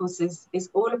chakra, of course, is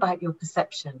all about your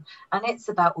perception, and it's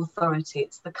about authority.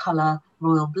 It's the color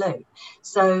royal blue.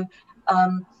 So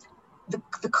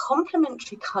the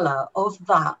complementary color of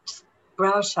that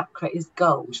brow chakra is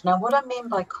gold. Now, what I mean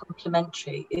by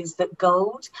complementary is that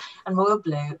gold and royal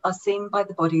blue are seen by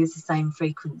the body as the same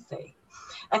frequency.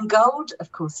 And gold,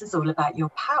 of course, is all about your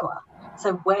power.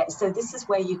 So this is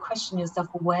where you question yourself,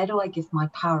 well, where do I give my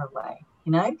power away?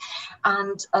 You know,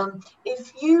 and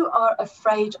if you are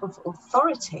afraid of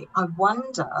authority, I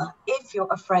wonder if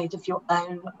you're afraid of your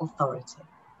own authority.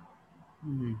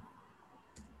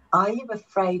 Are you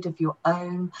afraid of your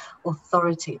own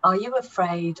authority? Are you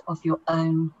afraid of your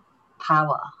own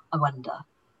power? I wonder.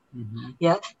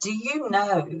 Yeah. Do you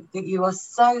know that you are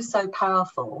so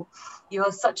powerful? You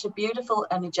are such a beautiful,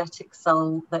 energetic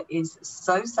soul that is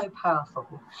so powerful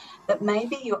that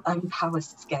maybe your own power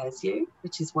scares you,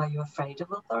 which is why you're afraid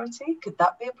of authority. Could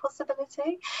that be a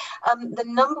possibility? The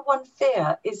number one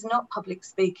fear is not public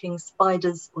speaking,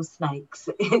 spiders or snakes.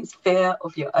 It's fear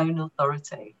of your own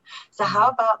authority. So how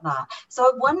about that? So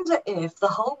I wonder if the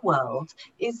whole world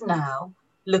is now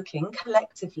looking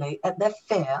collectively at their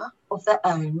fear of their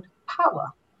own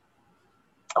power.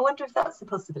 I wonder if that's a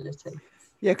possibility.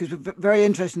 Yeah, because very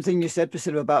interesting thing you said,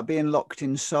 Pricilla, about being locked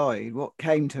inside. What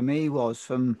came to me was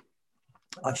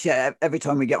I share every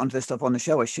time we get onto this stuff on the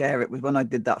show, I share it with when I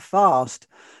did that fast,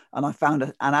 and I found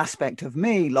an aspect of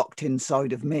me locked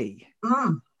inside of me.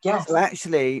 Yes. So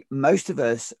actually, most of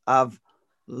us have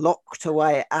locked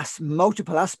away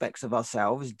multiple aspects of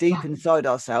ourselves deep inside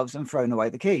ourselves and thrown away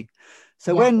the key.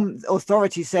 So when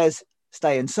authority says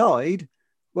stay inside,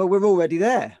 well, we're already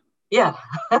there. Yeah,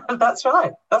 that's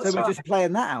right. So we're just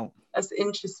playing that out. That's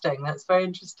interesting. That's very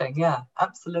interesting. Yeah,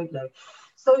 absolutely.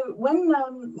 So when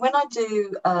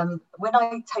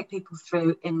I take people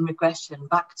through in regression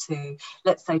back to,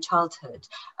 let's say, childhood,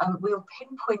 we'll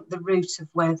pinpoint the root of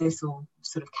where this all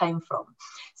sort of came from.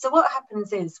 So what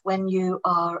happens is when you're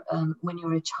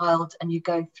a child and you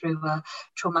go through a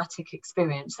traumatic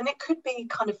experience, and it could be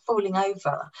kind of falling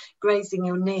over, grazing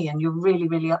your knee, and you're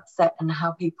really upset, and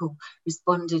how people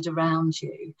responded around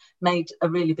you made a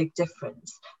really big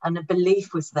difference, and a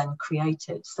belief was then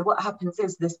created. So what happens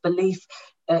is this belief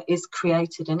is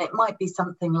created, and it might be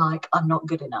something like, I'm not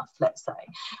good enough, let's say.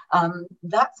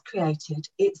 That's created.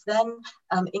 It's then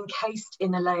encased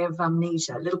in a layer of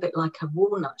amnesia, a little bit like a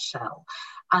walnut shell.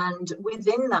 And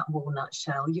within that walnut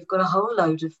shell, you've got a whole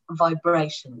load of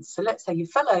vibrations. So let's say you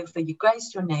fell over, you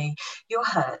grazed your knee, you're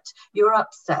hurt, you're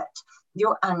upset,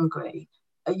 you're angry,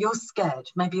 you're scared.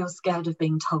 Maybe you're scared of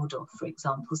being told off, for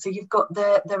example. So you've got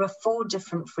there are 4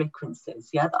 different frequencies,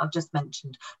 that I've just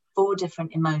mentioned, 4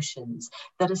 different emotions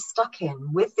that are stuck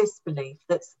in with this belief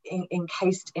that's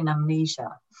encased in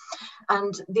amnesia.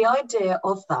 And the idea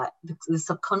of that, the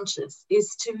subconscious,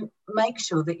 is to make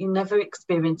sure that you never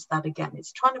experience that again.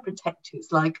 It's trying to protect you.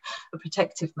 It's like a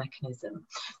protective mechanism.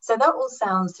 So that all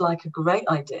sounds like a great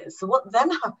idea. So what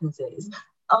then happens is,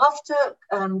 after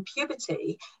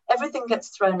puberty, everything gets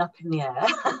thrown up in the air.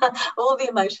 All the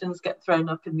emotions get thrown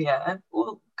up in the air,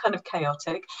 all kind of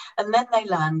chaotic, and then they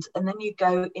land, and then you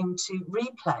go into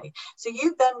replay. So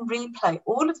you then replay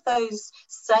all of those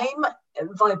same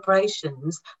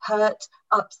vibrations: hurt,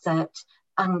 upset,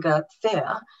 anger,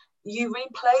 fear. You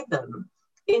replay them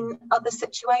in other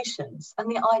situations,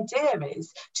 and the idea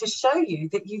is to show you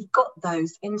that you've got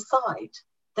those inside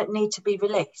that need to be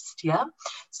released.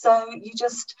 So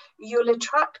you'll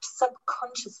attract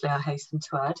subconsciously, I hasten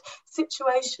to add,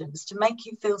 situations to make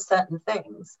you feel certain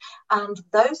things, and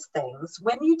those things,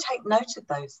 when you take note of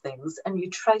those things and you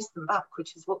trace them back,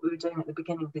 which is what we were doing at the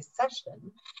beginning of this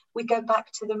session, we go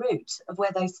back to the root of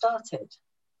where they started.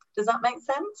 Does that make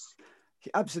sense?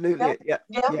 Absolutely. Yeah.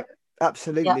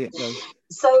 Absolutely, it does.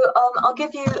 So I'll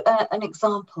give you an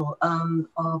example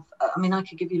I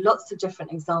could give you lots of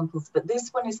different examples, but this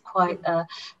one is quite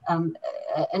an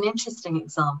interesting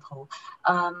example.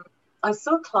 I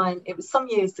saw a client, it was some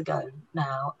years ago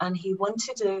now, and he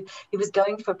was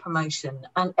going for a promotion,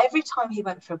 and every time he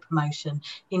went for a promotion,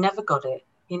 he never got it.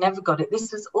 He never got it.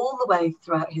 This was all the way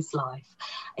throughout his life.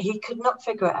 He could not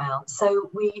figure it out. So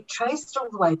we traced all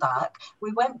the way back.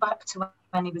 We went back to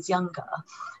when he was younger.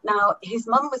 Now, his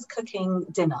mum was cooking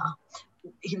dinner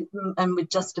and we're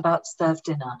just about to serve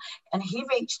dinner. And he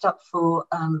reached up for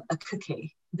a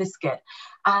cookie biscuit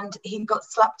and he got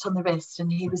slapped on the wrist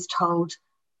and he was told,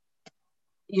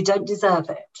 "You don't deserve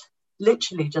it."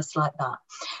 Literally just like that.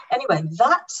 Anyway,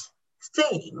 that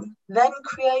scene then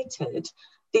created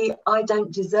the "I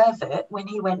don't deserve it" when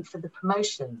he went for the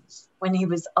promotions when he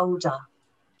was older.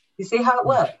 You see how it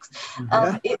works?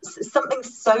 Yeah. It's something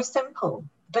so simple,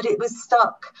 but it was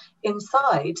stuck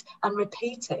inside and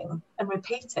repeating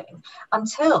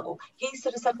until he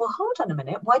sort of said, well, hold on a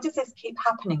minute, why does this keep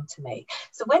happening to me?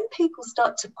 So when people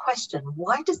start to question,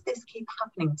 why does this keep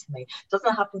happening to me? It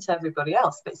doesn't happen to everybody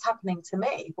else, but it's happening to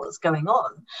me. What's going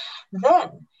on?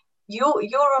 Then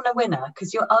you're on a winner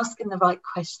because you're asking the right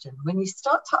question. When you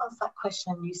start to ask that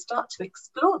question, you start to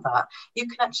explore that, you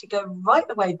can actually go right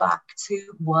the way back to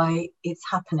why it's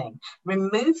happening,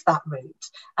 remove that root,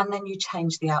 and then you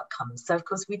change the outcome. So of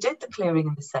course we did the clearing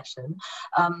in the session.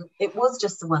 It was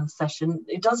just the one session.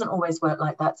 It doesn't always work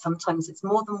like that. Sometimes it's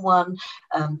more than one,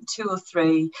 2 or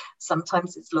 3,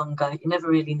 sometimes it's longer. You never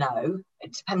really know.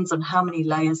 It depends on how many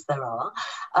layers there are.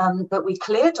 But we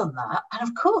cleared on that, and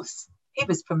of course he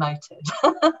was promoted.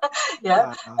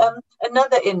 Yeah. Wow.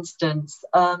 Another instance,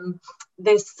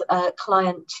 this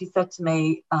client, she said to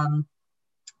me,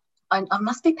 I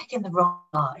must be picking the wrong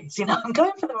guys. I'm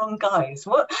going for the wrong guys.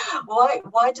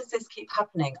 Why does this keep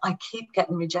happening? I keep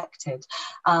getting rejected,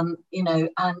 and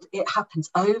it happens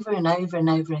over and over and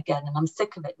over again. And I'm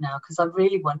sick of it now because I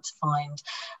really want to find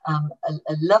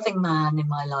a loving man in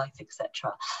my life,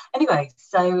 etc. Anyway,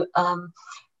 so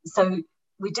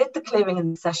we did the clearing in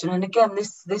the session, and again,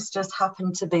 this just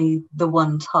happened to be the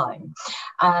one time,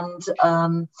 and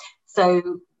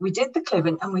so we did the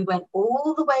clearing, and we went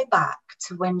all the way back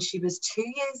to when she was 2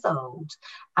 years old,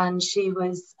 and she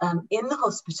was in the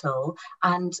hospital,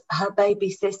 and her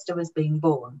baby sister was being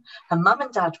born. Her mum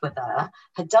and dad were there.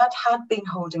 Her dad had been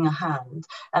holding her hand,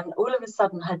 and all of a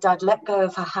sudden, her dad let go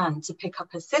of her hand to pick up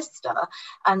her sister,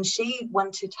 and she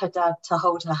wanted her dad to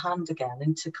hold her hand again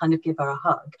and to kind of give her a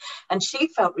hug, and she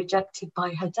felt rejected by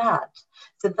her dad.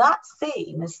 So that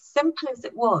scene, as simple as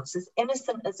it was, as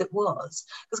innocent as it was,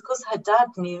 because of course her dad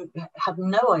had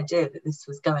no idea that this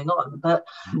was going on, but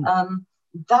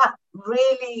that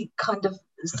really kind of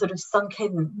sort of sunk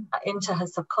into her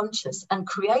subconscious and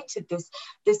created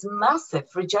this massive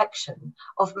rejection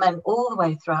of men all the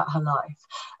way throughout her life.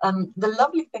 The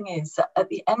lovely thing is that at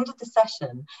the end of the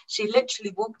session, she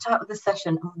literally walked out of the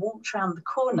session and walked around the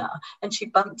corner, and she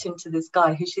bumped into this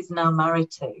guy who she's now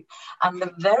married to. And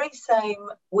the very same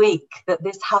week that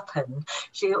this happened,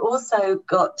 she also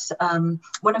got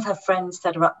one of her friends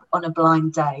set her up on a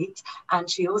blind date, and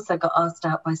she also got asked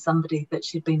out by somebody that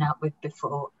she'd been out with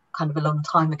before, kind of a long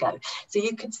time ago. So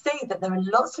you could see that there are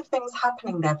lots of things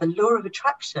happening there. The law of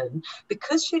attraction,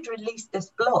 because she'd released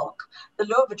this block, the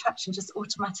law of attraction just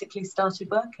automatically started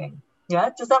working.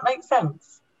 Yeah, does that make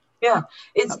sense? Yeah,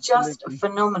 it's Absolutely. just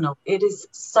phenomenal. It is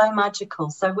so magical.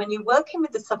 So when you're working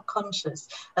with the subconscious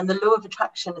and the law of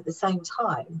attraction at the same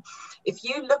time, if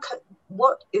you look at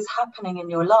what is happening in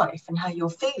your life and how you're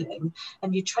feeling,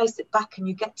 and you trace it back and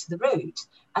you get to the root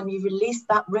and you release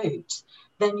that root,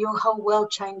 then your whole world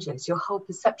changes, your whole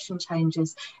perception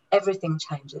changes, everything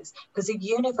changes, because the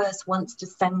universe wants to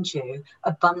send you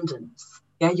abundance.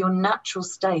 Yeah, your natural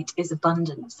state is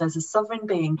abundance. As a sovereign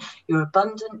being, you're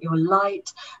abundant, you're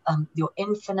light, you're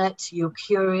infinite, you're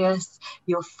curious,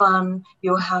 you're fun,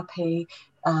 you're happy.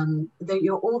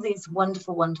 You're all these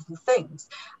wonderful, wonderful things.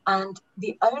 And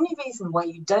the only reason why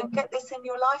you don't get this in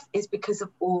your life is because of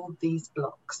all these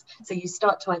blocks. So you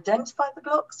start to identify the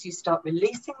blocks, you start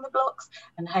releasing the blocks,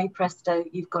 and hey presto,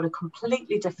 you've got a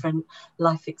completely different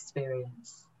life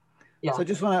experience. Yeah. So I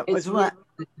just want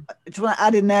to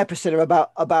add in there, Pricilla,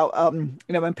 about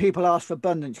when people ask for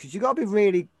abundance, because you've got to be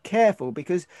really careful,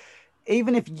 because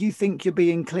even if you think you're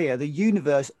being clear, the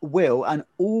universe will and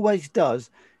always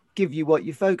does give you what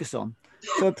you focus on.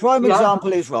 So a prime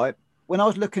example is, right, when I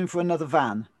was looking for another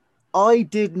van, I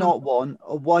did not want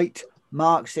a white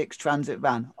Mark 6 Transit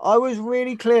van. I was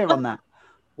really clear on that.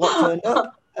 What turned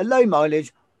up? A low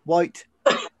mileage white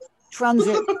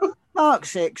Transit Mark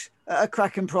 6 at a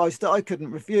cracking price that I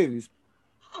couldn't refuse.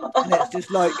 And it's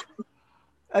just like,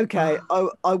 okay,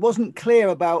 I wasn't clear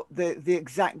about the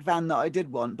exact van that I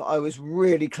did want, but I was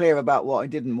really clear about what I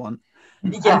didn't want.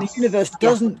 Yes. And the universe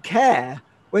doesn't care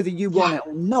whether you want it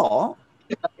or not.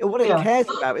 What it cares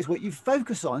about is what you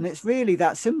focus on. It's really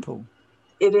that simple.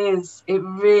 It is. It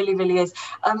really, really is.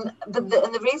 But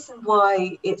the reason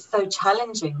why it's so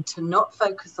challenging to not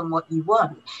focus on what you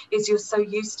want is you're so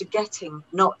used to getting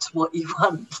not what you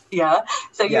want. Yeah.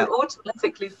 So you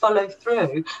automatically follow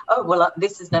through. Oh, well,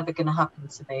 this is never going to happen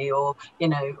to me, or,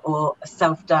 or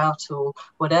self-doubt or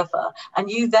whatever. And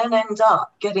you then end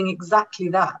up getting exactly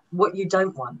that, what you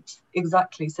don't want.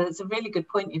 Exactly. So it's a really good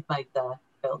point you've made there,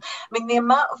 Phil. I mean, the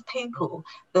amount of people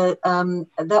that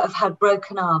have had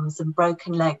broken arms and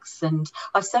broken legs, and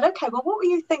I've said, okay, well, what were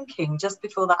you thinking just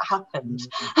before that happened?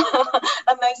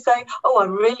 And they say, oh, I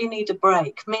really need a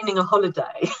break, meaning a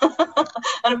holiday.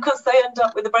 And of course they end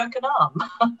up with a broken arm.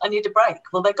 I need a break.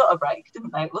 Well, they got a break,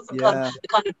 didn't they? It wasn't the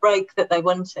kind of break that they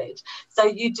wanted. So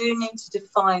you do need to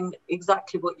define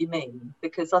exactly what you mean,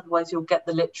 because otherwise you'll get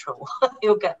the literal.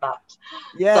 You'll get that.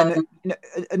 Yeah. So,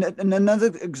 and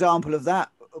another example of that,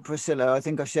 Pricilla, I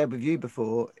think I shared with you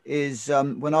before, is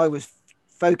when I was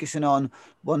focusing on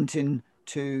wanting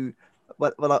to,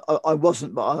 I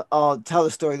wasn't, but I'll tell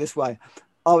the story this way.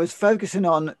 I was focusing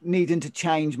on needing to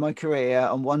change my career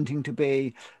and wanting to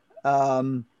be a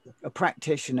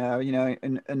practitioner,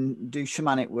 and do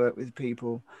shamanic work with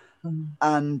people.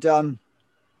 And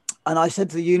I said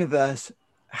to the universe,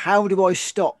 how do I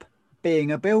stop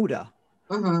being a builder?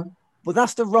 Well,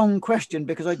 that's the wrong question,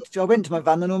 because I went to my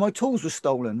van and all my tools were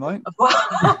stolen, right?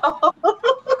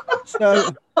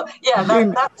 So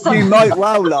you might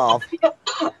well laugh.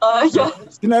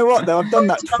 You know what, though? I've done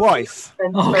that twice.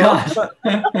 Oh, gosh.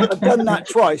 I've done that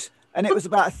twice, and it was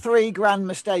about a $3,000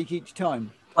 mistake each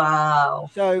time.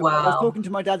 Wow. So I was talking to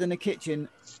my dad in the kitchen,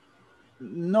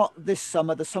 not this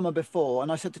summer, the summer before,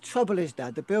 and I said, the trouble is,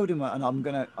 Dad, the building work, and I'm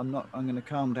gonna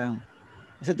calm down.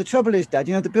 I said, the trouble is, Dad,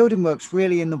 the building work's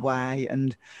really in the way,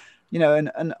 and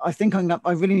and I think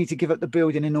I really need to give up the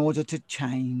building in order to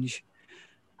change.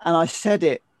 And I said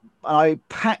it, and I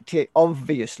packed it,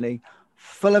 obviously,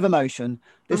 full of emotion.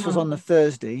 This was on the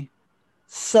Thursday.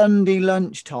 Sunday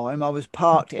lunchtime, I was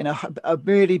parked in a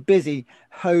really busy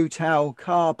hotel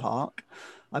car park.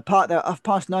 I parked there at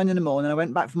 9:30 in the morning. I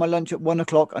went back for my lunch at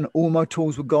 1:00, and all my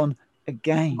tools were gone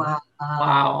again.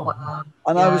 Wow.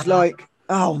 And I was like,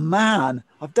 oh man,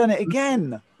 I've done it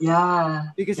again.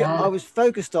 Yeah. Because I was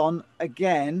focused on, it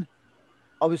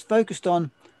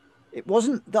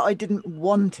wasn't that I didn't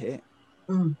want it.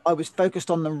 I was focused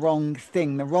on the wrong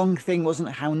thing. The wrong thing wasn't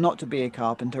how not to be a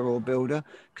carpenter or a builder,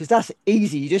 because that's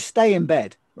easy. You just stay in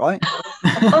bed, right?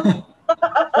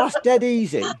 That's dead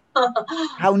easy.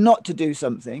 How not to do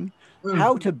something,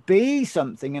 how to be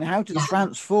something, and how to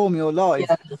transform your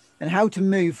life, and how to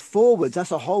move forwards.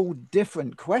 That's a whole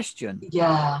different question.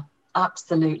 Yeah.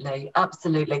 Absolutely.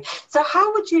 So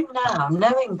how would you now,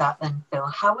 knowing that then, Phil,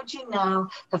 how would you now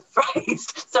have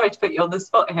phrased, sorry to put you on the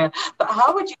spot here, but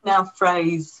how would you now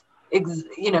phrase,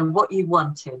 what you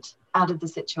wanted out of the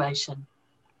situation?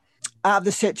 Out of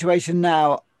the situation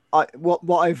now,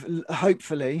 what I've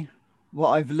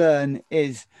learned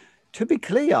is to be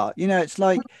clear. It's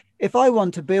like, if I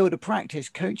want to build a practice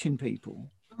coaching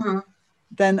people,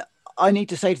 then I need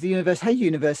to say to the universe, hey,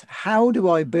 universe, how do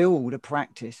I build a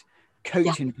practice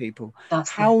coaching people?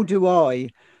 How do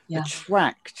I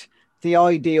attract the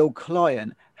ideal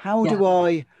client? How do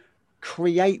I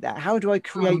create that? How do I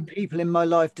create people in my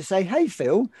life to say, hey,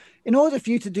 Phil, in order for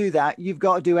you to do that, you've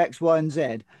got to do X, Y, and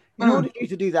Z. In order for you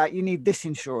to do that, you need this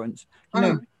insurance.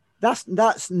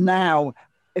 That's now,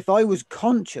 if I was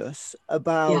conscious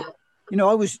about,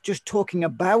 I was just talking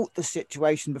about the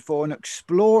situation before and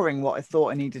exploring what I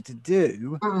thought I needed to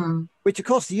do, which of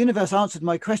course the universe answered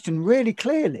my question really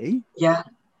clearly. Yeah.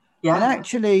 And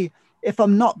actually, if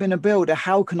I'm not being a builder,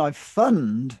 how can I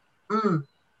fund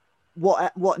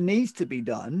what needs to be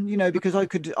done? Because I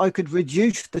could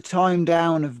reduce the time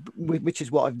down of, which is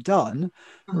what I've done,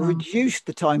 reduce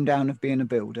the time down of being a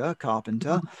builder, a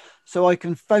carpenter, so I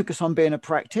can focus on being a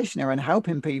practitioner and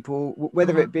helping people,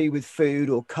 whether it be with food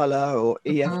or color or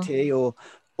EFT or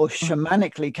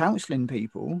shamanically counseling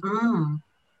people,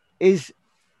 is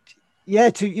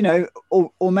to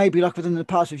or maybe like within the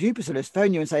past with you, Pricilla,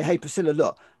 phone you and say, hey, Pricilla,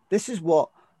 look, this is what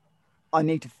I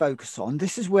need to focus on.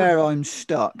 This is where I'm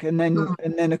stuck. And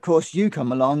then of course you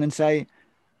come along and say,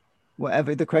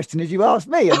 whatever the question is you asked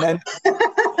me. And then,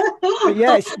 but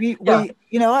yes, we I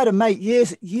had a mate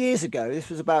years ago, this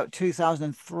was about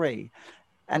 2003.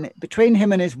 And between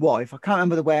him and his wife, I can't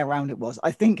remember the way around it was.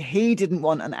 I think he didn't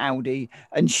want an Audi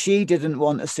and she didn't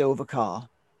want a silver car.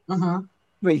 Well,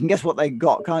 you can guess what they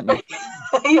got, can't you?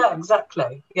 Yeah,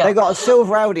 exactly. Yeah. They got a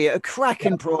silver Audi at a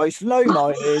cracking price, low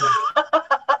mileage.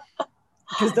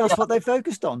 Because that's what they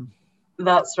focused on.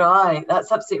 That's right.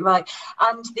 That's absolutely right.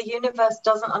 And the universe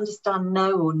doesn't understand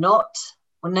no or not.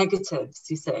 or negatives,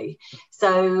 you see.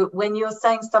 So when you're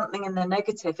saying something in the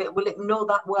negative, it will ignore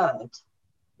that word.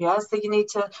 Yeah, so you need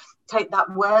to take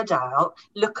that word out,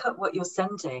 look at what you're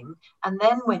sending, and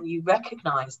then when you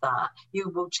recognize that, you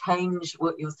will change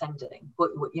what you're sending,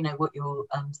 what you're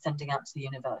sending out to the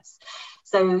universe.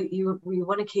 So you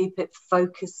want to keep it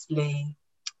focusedly.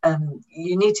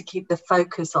 You need to keep the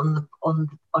focus on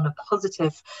a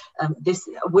positive. This,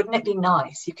 wouldn't it be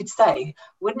nice? You could say,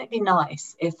 wouldn't it be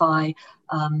nice if I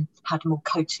had more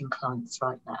coaching clients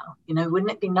right now?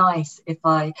 Wouldn't it be nice if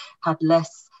I had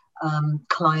less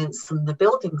clients from the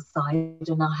building side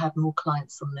and I had more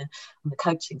clients on the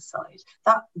coaching side?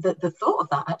 That the thought of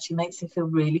that actually makes you feel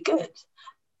really good.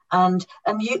 And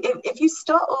if you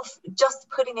start off just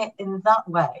putting it in that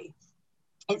way,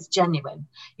 it's genuine.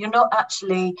 You're not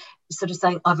actually sort of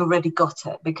saying, I've already got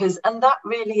it, and that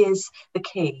really is the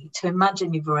key, to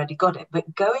imagine you've already got it.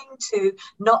 But going to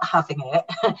not having it,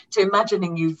 to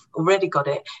imagining you've already got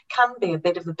it, can be a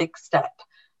bit of a big step.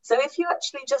 So if you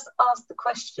actually just ask the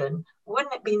question,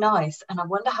 wouldn't it be nice? And I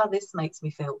wonder how this makes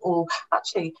me feel. Or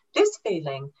actually, this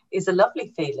feeling is a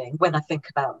lovely feeling when I think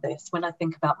about this, when I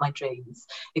think about my dreams,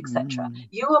 etc.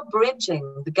 You are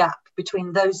bridging the gap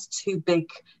between those two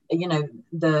big,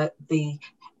 it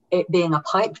being a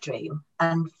pipe dream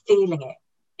and feeling it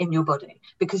in your body,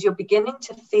 because you're beginning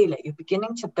to feel it, you're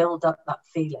beginning to build up that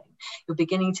feeling, you're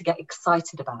beginning to get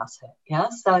excited about it. Yeah,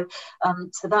 so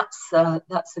that's a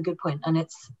good point. And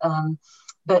it's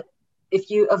but if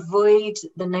you avoid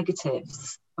the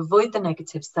negatives,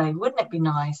 say, wouldn't it be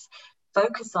nice?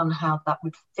 Focus on how that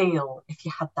would feel if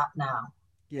you had that now.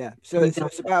 Yeah, so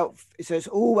it's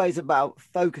always about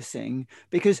focusing,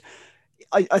 because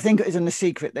I think it is in The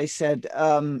Secret they said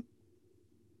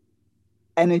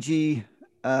energy,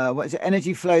 what is it?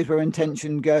 Energy flows where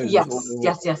intention goes. Yes.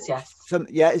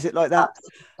 Is it like that?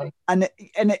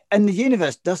 Absolutely. And the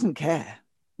universe doesn't care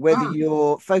whether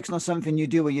you're focused on something you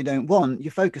do or you don't want.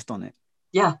 You're focused on it.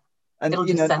 Yeah. And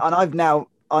I've now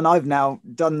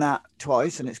done that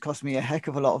twice, and it's cost me a heck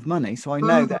of a lot of money. So I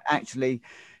know that actually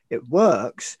it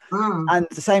works. And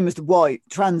the same as the white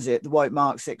Transit, the white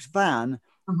Mark 6 van.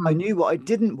 I knew what I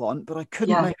didn't want, but I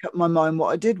couldn't make up my mind what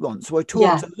I did want. So I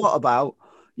talked a lot about,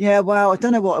 I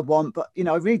don't know what I want, but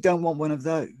I really don't want one of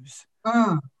those.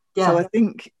 So I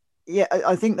think,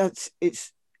 I think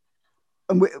it's,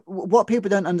 and what people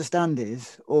don't understand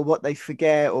is, or what they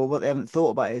forget, or what they haven't thought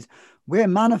about is, we're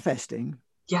manifesting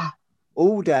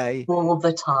all day, all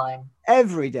the time,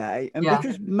 every day. And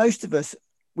because most of us,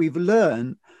 we've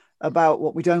learned about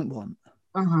what we don't want.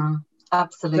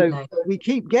 Absolutely. So we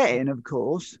keep getting, of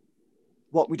course,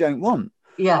 what we don't want.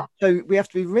 Yeah. So we have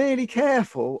to be really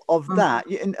careful of that.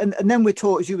 And then we're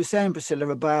taught, as you were saying,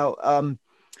 Pricilla,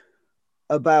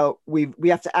 about we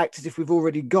have to act as if we've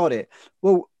already got it.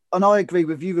 Well, and I agree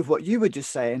with you with what you were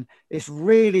just saying.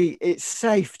 It's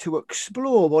safe to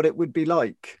explore what it would be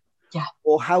like. Yeah.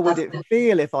 Or how would it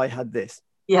feel if I had this?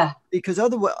 Yeah. Because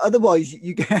otherwise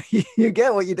you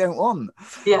get what you don't want.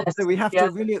 Yes. So we have to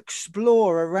really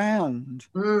explore around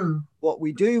what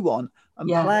we do want and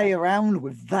play around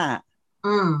with that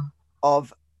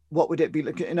of what would it be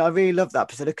like. And I really love that,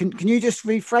 Priscilla. Can you just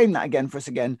reframe that again for us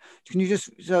again? Can you just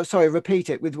repeat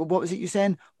it with, what was it you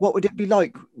saying? What would it be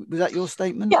like? Was that your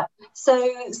statement? Yeah. So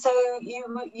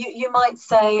you might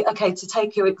say, okay, to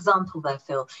take your example there,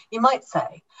 Phil, you might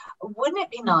say, wouldn't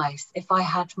it be nice if I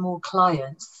had more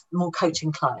clients, more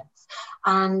coaching clients?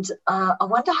 And I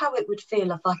wonder how it would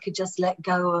feel if I could just let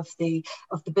go of the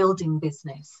building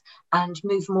business and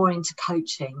move more into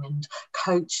coaching and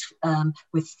coach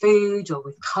with food or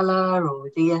with colour or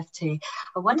with EFT.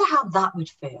 I wonder how that would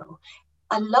feel.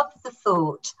 I love the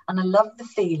thought and I love the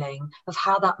feeling of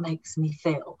how that makes me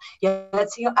feel. Yeah, so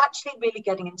you're actually really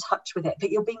getting in touch with it,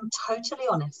 but you're being totally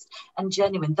honest and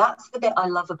genuine. That's the bit I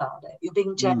love about it. You're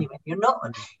being genuine. You're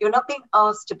not being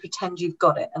asked to pretend you've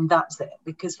got it and that's it.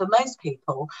 Because for most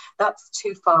people, that's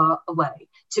too far away.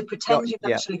 To pretend you've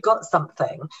actually got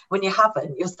something when you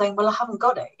haven't, you're saying, well, I haven't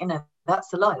got it.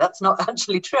 That's a lie. That's not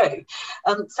actually true.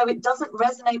 So it doesn't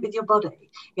resonate with your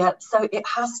body. Yeah. So it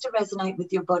has to resonate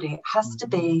with your body. It has to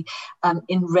be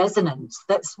in resonance.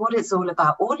 That's what it's all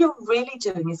about. All you're really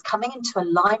doing is coming into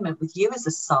alignment with you as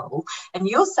a soul. And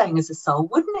you're saying as a soul,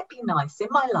 wouldn't it be nice in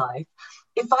my life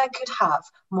if I could have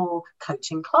more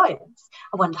coaching clients?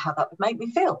 I wonder how that would make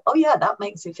me feel. Oh yeah, that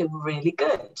makes me feel really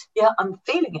good. Yeah, I'm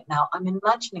feeling it now. I'm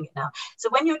imagining it now. So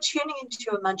when you're tuning into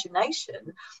your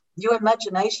imagination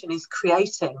is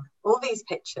creating all these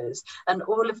pictures and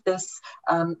all of this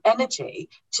energy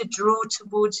to draw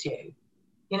towards you.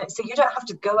 So you don't have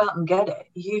to go out and get it.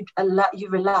 You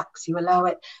relax, you allow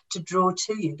it to draw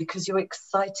to you because you're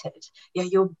excited. Yeah,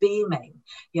 you're beaming.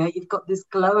 Yeah, you've got this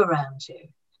glow around you.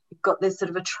 You've got this sort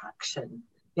of attraction.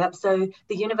 Yep. So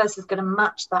the universe is going to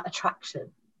match that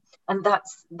attraction. And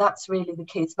that's really the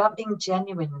key. It's about being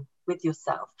genuine with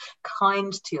yourself,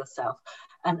 kind to yourself,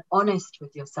 and honest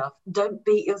with yourself. Don't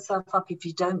beat yourself up if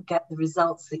you don't get the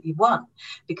results that you want,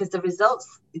 because the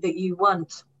results that you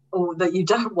want or that you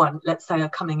don't want, let's say, are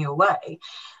coming your way.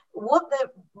 What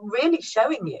they're really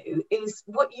showing you is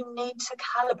what you need to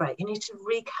calibrate. You need to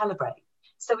recalibrate.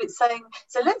 So it's saying,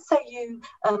 so let's say you,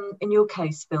 in your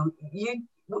case, Phil,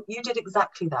 you did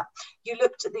exactly that. You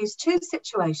looked at these two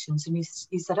situations and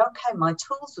you said, okay, my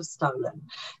tools were stolen.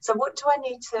 So what do I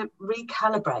need to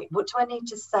recalibrate? What do I need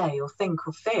to say or think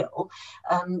or feel?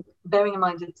 Bearing in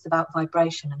mind it's about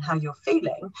vibration and how you're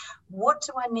feeling. What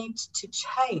do I need to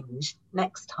change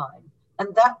next time?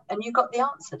 And you got the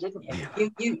answer, didn't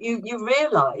you? You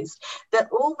realized that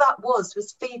all that was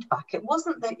feedback. It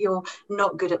wasn't that you're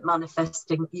not good at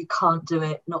manifesting, you can't do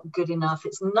it, not good enough.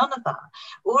 It's none of that.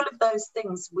 All of those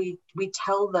things, we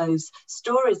tell those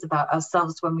stories about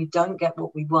ourselves when we don't get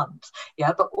what we want.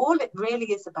 Yeah, but all it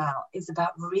really is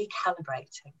about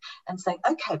recalibrating and saying,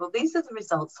 okay, well, these are the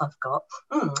results I've got.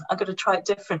 I've got to try it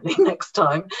differently next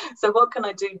time. So what can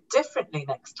I do differently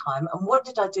next time? And what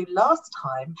did I do last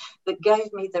time that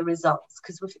gave me the results?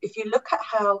 Because if you look at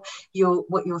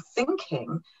what you're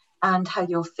thinking and how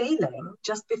you're feeling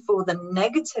just before the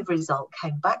negative result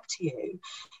came back to you,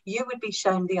 you would be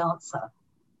shown the answer.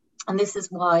 And this is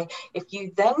why, if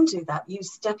you then do that, you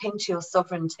step into your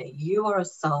sovereignty. You are a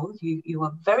soul. You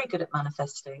are very good at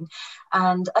manifesting.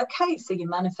 And okay, so you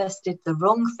manifested the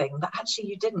wrong thing, but actually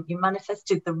you didn't. You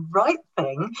manifested the right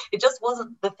thing. It just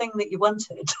wasn't the thing that you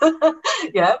wanted.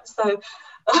 Yeah. So.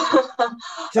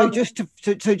 So just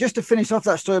to finish off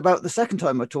that story about the second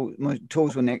time my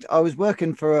tools were nicked, I was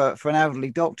working for an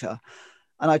elderly doctor,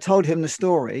 and I told him the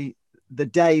story the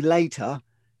day later,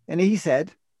 and he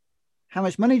said, "How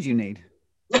much money do you need?"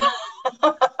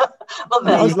 Well,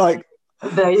 I was like,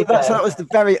 there you go. So that was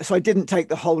so I didn't take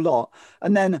the whole lot.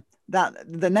 And then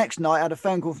the next night I had a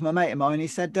phone call from a mate of mine. He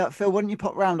said, "Phil, why don't you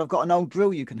pop round? I've got an old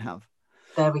drill you can have."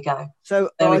 There we go. So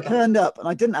I turned up, and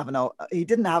he didn't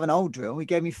have an old drill. He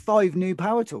gave me 5 new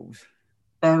power tools.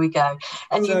 There we go.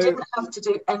 And you didn't have to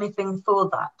do anything for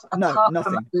that apart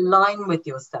from align with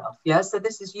yourself. Yeah. So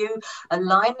this is you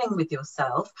aligning with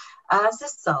yourself as a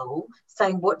soul,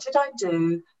 saying, what did I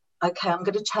do? Okay, I'm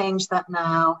going to change that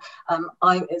now.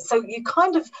 So you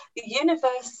the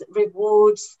universe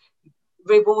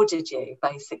rewarded you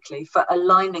basically for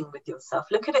aligning with yourself.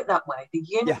 Look at it that way. The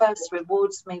universe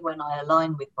rewards me when I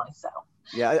align with myself.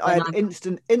 Yeah, I had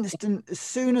instant as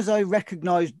soon as I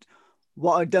recognized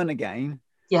what I'd done again.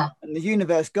 Yeah. And the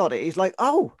universe got it. He's like,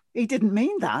 oh, he didn't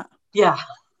mean that. Yeah.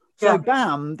 So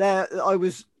bam, there I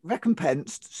was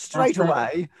recompensed straight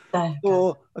away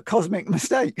for a cosmic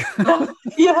mistake.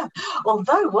 Yeah.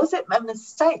 Although, was it a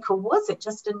mistake, or was it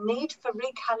just a need for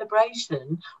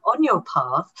recalibration on your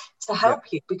path to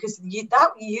help you? Because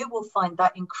you will find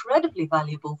that incredibly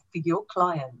valuable for your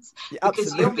clients,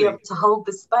 because you'll be able to hold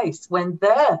the space when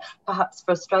they're perhaps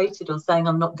frustrated or saying,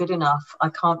 I'm not good enough, I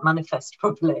can't manifest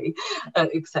properly,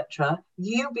 etc.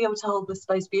 You'll be able to hold the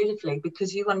space beautifully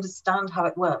because you understand how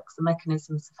it works, the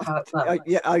mechanisms of how it works.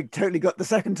 I totally got the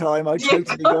second time. I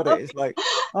totally got it. It's like,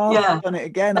 I've done it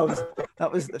again.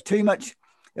 That was too much.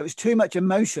 It was too much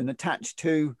emotion attached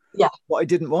to what I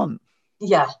didn't want.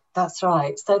 Yeah, that's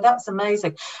right. So that's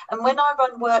amazing. And when I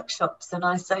run workshops and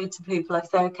I say to people, I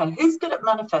say, okay, who's good at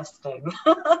manifesting?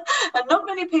 And not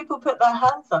many people put their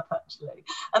hands up, actually.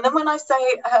 And then when I say,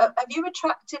 have you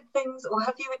attracted things or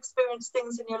have you experienced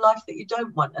things in your life that you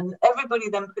don't want? And everybody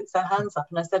then puts their hands up.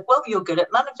 And I said, well, you're good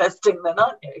at manifesting then,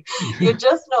 aren't you? You're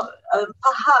just not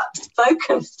perhaps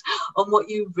focused on what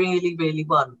you really, really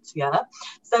want. Yeah.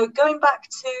 So going back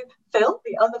to Phil,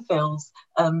 the other Phil's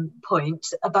point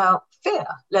about fear,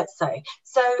 let's say.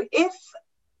 So if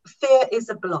fear is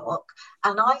a block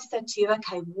and I said to you,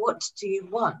 okay, what do you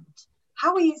want?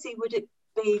 How easy would it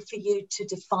be for you to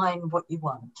define what you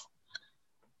want?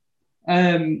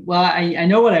 Well, I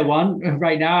know what I want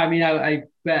right now. I mean, I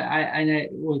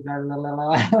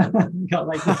got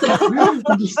like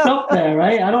just stop there,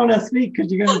 right? I don't want to speak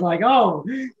because you're gonna be like, oh,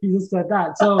 you just said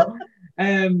that. So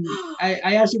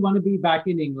I actually want to be back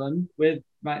in England with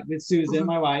Susan,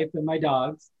 my wife, and my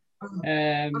dogs.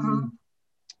 And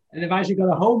I've actually got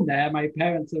a home there. My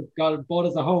parents have bought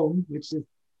us a home, which is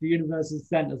the universe has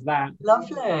sent us that.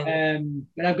 Lovely.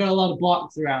 But I've got a lot of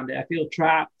blocks around it. I feel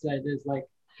trapped. There's like,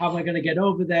 how am I going to get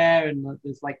over there? And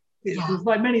there's like there's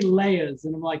like many layers,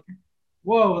 and I'm like,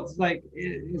 whoa, it's like,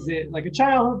 is it like a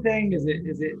childhood thing? Is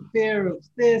it fear of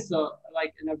this, or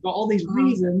like? And I've got all these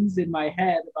reasons in my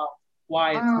head about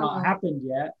why it's not happened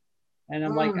yet, and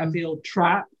I'm like, I feel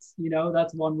trapped.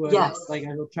 That's one word. Yes. Like,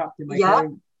 I feel trapped in my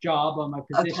current job or my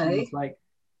position. Okay. It's like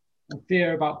a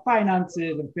fear about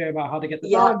finances and fear about how to get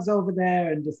the dogs over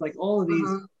there, and just like all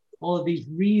of these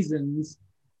reasons.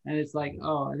 And it's like,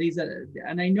 oh, these are,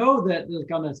 and I know that there's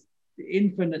kind of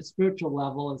infinite spiritual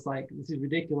level. It's like, this is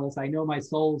ridiculous. I know my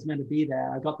soul's meant to be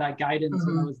there. I got that guidance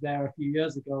when I was there a few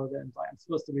years ago that I'm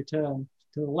supposed to return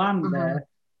to the land there.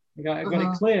 I got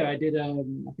it clear. I did I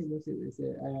think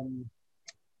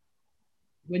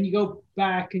when you go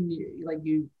back and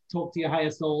you talk to your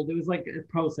higher soul, there was like a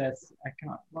process. I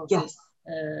can't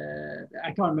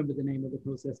remember the name of the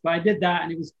process, but I did that,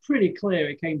 and it was pretty clear.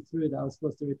 It came through that I was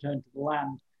supposed to return to the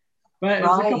land. But it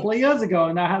was a couple of years ago,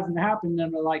 and that hasn't happened.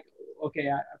 And we're like, okay,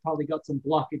 I probably got some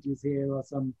blockages here, or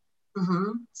some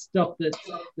stuff that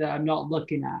I'm not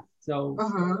looking at. So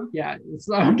yeah,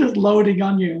 I'm just loading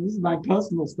on you. This is my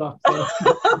personal stuff. So.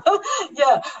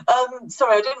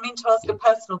 Sorry, I didn't mean to ask a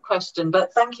personal question,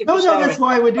 but thank you for sharing. No, that's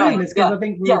why we're doing this, because I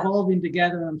think we're evolving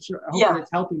together, and I'm sure hopefully it's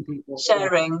helping people.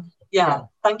 Sharing.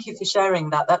 Thank you for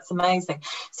sharing that. That's amazing.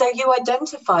 So you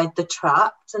identified the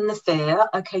trapped and the fear.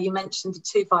 Okay, you mentioned the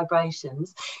 2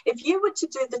 vibrations. If you were to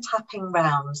do the tapping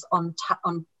rounds on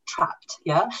trapped,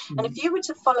 and if you were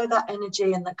to follow that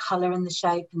energy and the color and the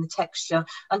shape and the texture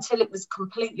until it was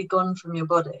completely gone from your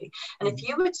body, and if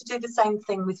you were to do the same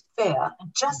thing with fear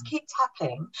and just keep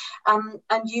tapping, and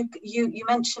you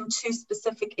mentioned 2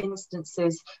 specific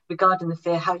instances regarding the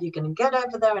fear, how you're going to get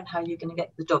over there and how you're going to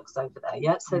get the dogs over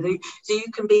there, so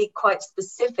you can be quite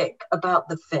specific about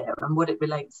the fear and what it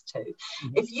relates to.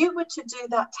 If you were to do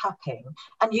that tapping,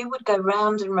 and you would go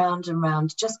round and round and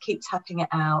round, just keep tapping it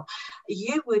out,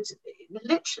 you would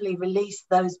literally release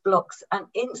those blocks, and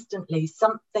instantly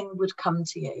something would come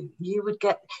to you. You would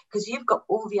get, because you've got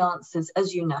all the answers,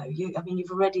 as you know.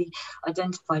 You've already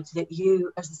identified that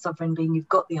you, as a sovereign being, you've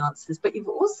got the answers, but you've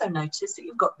also noticed that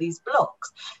you've got these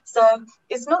blocks. So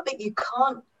it's not that you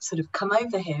can't sort of come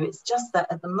over here, it's just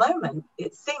that at the moment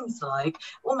it seems like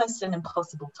almost an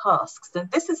impossible task. So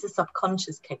this is the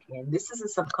subconscious kicking in. This is the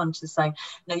subconscious saying,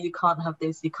 no, you can't have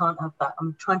this, you can't have that,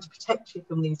 I'm trying to protect you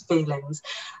from these feelings.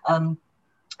 And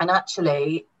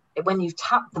actually, when you've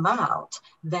tapped them out,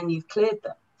 then you've cleared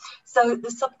them. So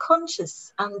the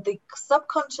subconscious and the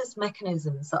subconscious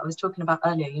mechanisms that I was talking about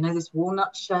earlier, this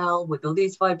walnut shell with all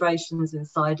these vibrations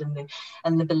inside,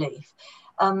 and the belief,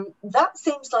 that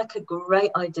seems like a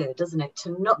great idea, doesn't it?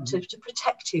 To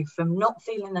protect you from not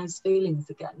feeling those feelings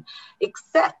again,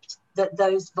 except that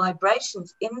those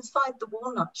vibrations inside the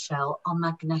walnut shell are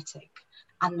magnetic.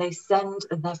 And they send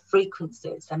their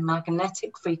frequencies, and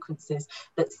magnetic frequencies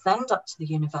that send up to the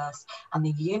universe, and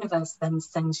the universe then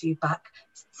sends you back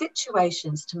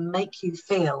situations to make you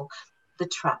feel the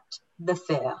trapped, the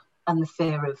fear, and the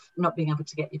fear of not being able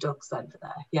to get your dogs over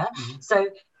there. So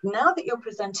now that you're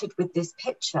presented with this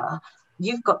picture,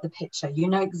 you've got the picture, you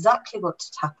know exactly what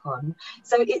to tap on.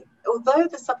 So although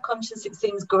the subconscious, it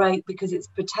seems great because it's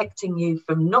protecting you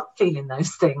from not feeling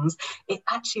those things, it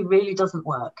actually really doesn't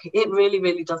work. It really,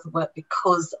 really doesn't work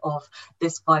because of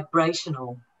this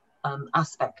vibrational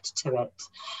aspect to it.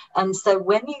 And so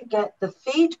when you get the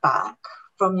feedback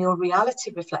from your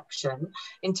reality reflection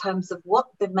in terms of what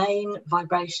the main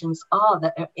vibrations are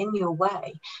that are in your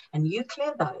way, and you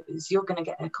clear those, you're going to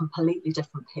get a completely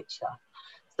different picture.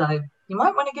 So you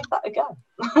might want to give that a go.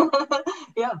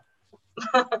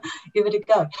 Give it a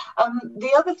go.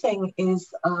 The other thing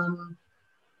is,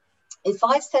 if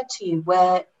I said to you,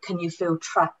 where can you feel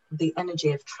trapped, the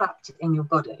energy of trapped in your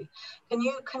body, can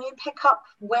you pick up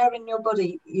where in your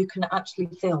body you can actually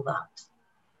feel that?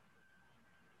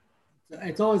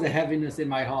 It's always a heaviness in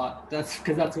my heart. That's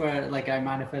because that's where I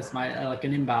manifest my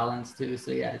an imbalance too.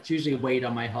 So yeah, it's usually a weight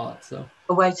on my heart. So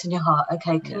a weight in your heart.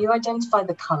 Okay, can you identify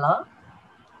the color?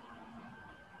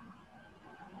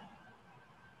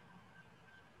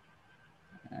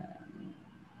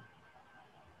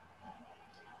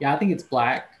 Yeah, I think it's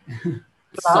black.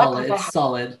 It's solid. It's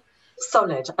solid.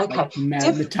 Solid. Okay.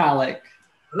 Metallic.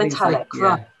 Metallic.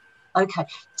 Right. Okay,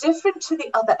 different to the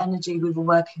other energy we were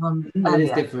working on earlier. It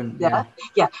is different.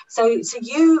 Yeah. So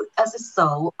you as a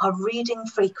soul are reading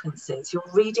frequencies, you're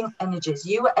reading energies.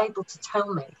 You were able to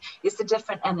tell me it's a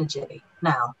different energy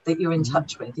now that you're in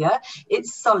touch with.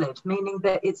 It's solid, meaning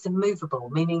that it's immovable,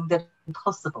 meaning that it's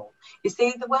impossible. You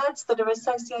see the words that are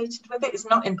associated with it? It's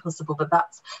not impossible, but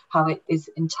that's how it is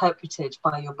interpreted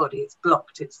by your body. It's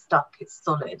blocked, it's stuck, it's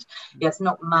solid. It's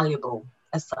not malleable.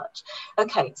 as such.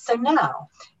 Okay, so now,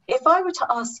 if I were to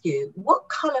ask you, what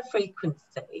colour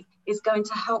frequency is going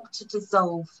to help to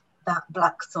dissolve that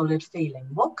black solid feeling?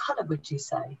 What colour would you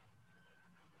say?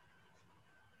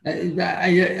 I don't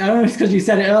know if it's because you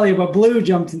said it earlier, but blue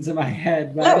jumped into my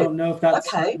head, but Blue. I don't know if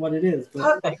that's okay. what it is. But...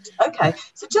 Perfect. Okay,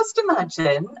 so just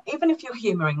imagine, even if you're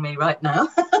humouring me right now,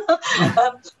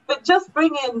 but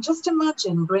just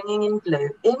imagine bringing in blue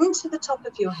into the top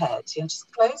of your head. You're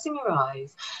just closing your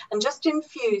eyes and just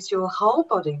infuse your whole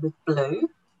body with blue.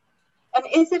 And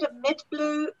is it a mid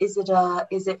blue? Is it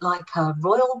like a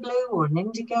royal blue or an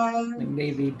indigo? Like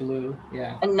navy blue,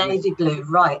 yeah. A navy blue,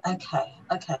 right? Okay.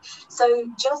 So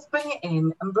just bring it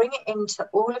in and bring it into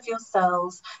all of your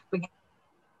cells. Bring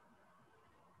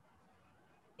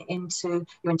it into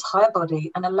your entire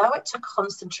body and allow it to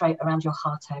concentrate around your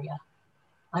heart area.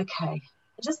 Okay.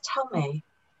 Just tell me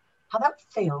how that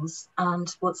feels and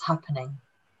what's happening.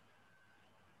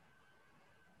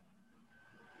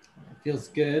 It feels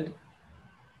good.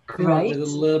 Great. Like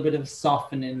there's a little bit of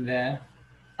softening there.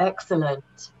 Excellent.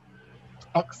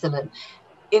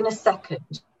 In a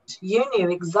second, you knew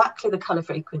exactly the colour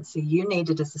frequency you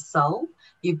needed as a soul.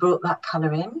 You brought that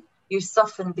colour in. You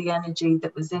softened the energy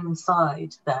that was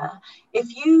inside there.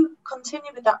 If you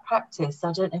continue with that practice,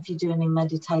 I don't know if you do any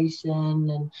meditation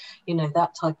and,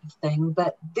 that type of thing,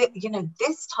 but,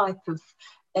 this type of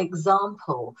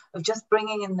example of just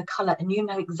bringing in the colour, and you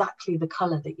know exactly the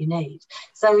colour that you need.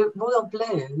 So royal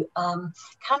blue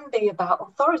can be about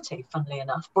authority, funnily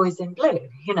enough, boys in blue,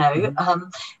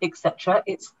 etc.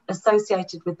 It's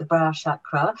associated with the brow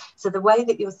chakra. So the way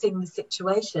that you're seeing the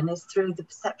situation is through the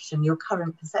perception, your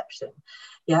current perception.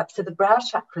 Yep. So the brow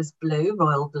chakra is blue,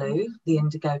 royal blue, the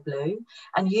indigo blue,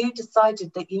 and you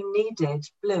decided that you needed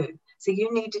blue. So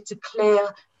you needed to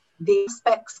clear the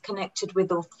aspects connected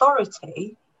with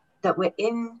authority that were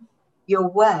in your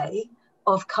way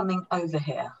of coming over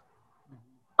here,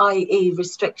 i.e.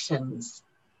 restrictions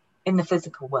in the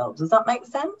physical world. Does that make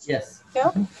sense? Yes.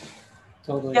 Yeah.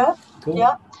 Totally. Yeah. Cool.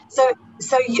 Yeah.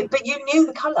 But you knew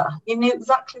the colour. You knew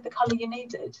exactly the colour you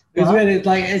needed. It was really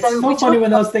it's so funny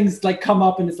when those things like come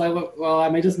up and it's like, well,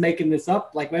 am I just making this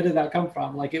up? Like, where did that come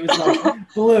from? Like, it was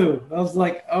like blue. I was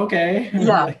like, okay.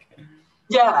 Yeah.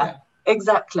 Yeah.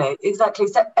 Exactly.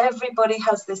 So everybody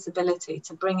has this ability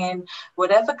to bring in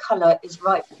whatever colour is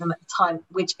right for them at the time,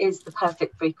 which is the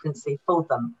perfect frequency for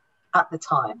them at the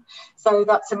time. So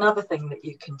that's another thing that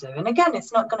you can do. And again,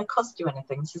 it's not going to cost you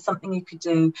anything. It's something you could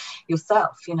do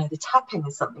yourself. The tapping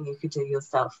is something you could do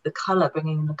yourself. The colour,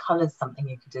 bringing in the colour is something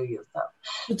you could do yourself.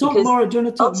 Do you want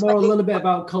to talk more a little bit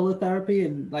about colour therapy?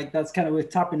 And like that's kind of we're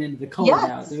tapping into the colour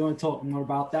now. Do you want to talk more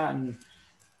about that? And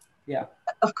yeah.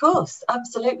 Of course,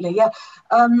 absolutely, yeah.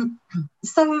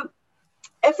 So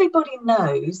everybody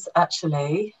knows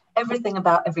actually everything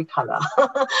about every colour.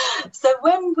 So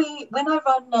when I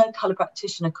run colour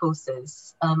practitioner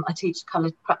courses, I teach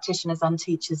colour practitioners and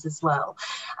teachers as well.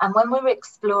 And when we're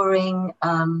exploring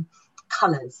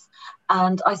colours,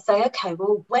 and I say, okay,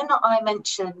 well, when I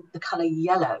mention the colour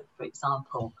yellow, for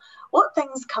example, what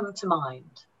things come to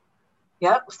mind?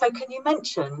 Yeah. So can you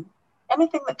mention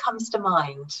anything that comes to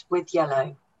mind with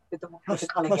yellow, with the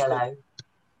colour yellow?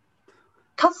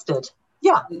 Custard.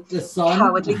 Yeah. The sun.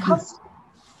 Cowardly custard.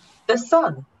 The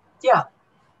sun. Yeah.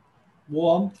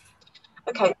 Warmth.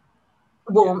 Okay.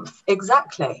 Warmth. Yeah.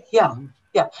 Exactly. Yeah. Mm-hmm.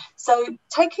 Yeah. So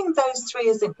taking those three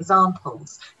as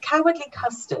examples, cowardly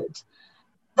custard,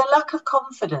 the lack of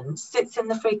confidence sits in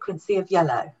the frequency of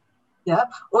yellow. Yeah.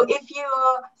 Or if you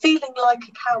are feeling like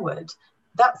a coward,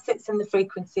 that sits in the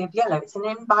frequency of yellow. It's an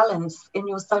imbalance in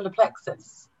your solar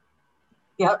plexus.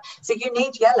 Yeah. So you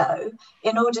need yellow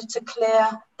in order to clear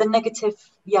the negative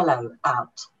yellow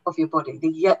out of your body,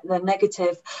 the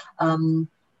negative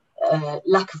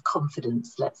lack of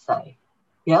confidence, let's say.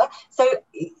 Yeah. So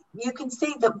you can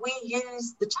see that we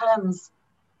use the terms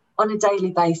on a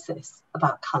daily basis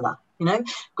about colour.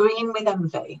 Green with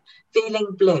envy,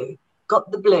 feeling blue,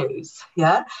 got the blues.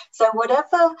 Yeah. So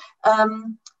whatever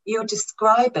you're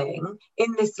describing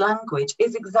in this language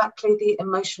is exactly the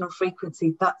emotional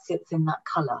frequency that sits in that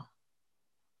colour.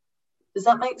 Does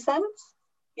that make sense?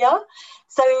 Yeah.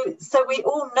 So we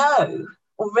all know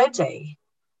already.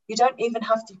 You don't even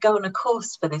have to go on a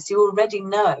course for this. You already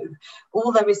know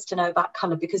all there is to know about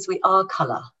colour because we are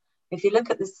colour. If you look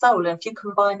at the soul, and if you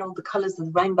combine all the colours of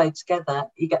the rainbow together,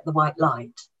 you get the white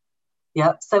light.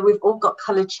 Yeah. So we've all got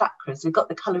coloured chakras. We've got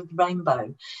the colour of the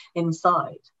rainbow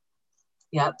inside.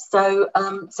 Yeah. So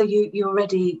you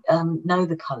already know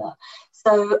the colour.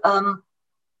 So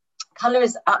colour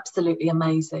is absolutely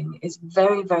amazing. It's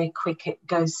very, very quick. It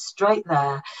goes straight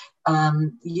there.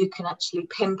 you can actually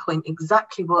pinpoint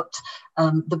exactly what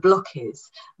the block is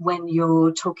when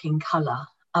you're talking colour.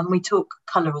 And we talk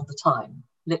colour all the time,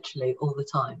 literally all the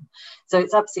time. So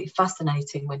it's absolutely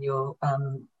fascinating when you're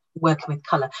working with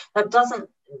colour. That doesn't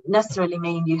necessarily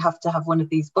mean you have to have one of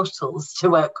these bottles to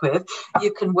work with.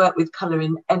 You can work with colour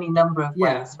in any number of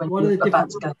ways when you're about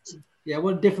to go to. Yeah,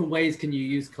 what different ways can you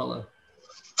use colour?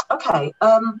 Okay,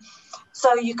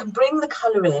 so you can bring the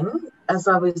colour in, as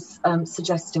I was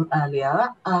suggesting earlier.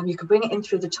 You can bring it in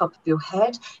through the top of your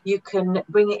head. You can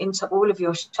bring it into all of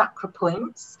your chakra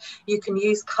points. You can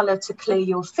use colour to clear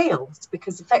your fields,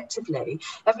 because effectively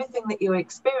everything that you're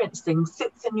experiencing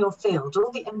sits in your field.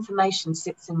 All the information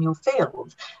sits in your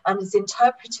field and is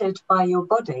interpreted by your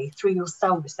body through your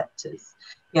cell receptors.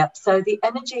 Yeah, so the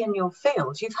energy in your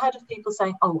field, you've heard of people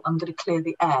saying, oh, I'm going to clear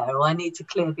the air, or I need to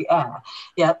clear the air.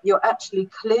 Yeah, you're actually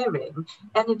clearing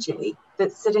energy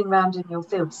that's sitting around in your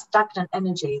field, stagnant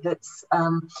energy that's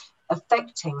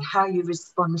affecting how you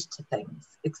respond to things,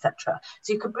 etc.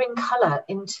 So you can bring colour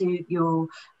into your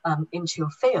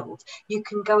field. You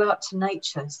can go out to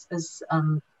nature, as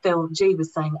Phil G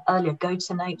was saying earlier, go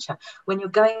to nature. When you're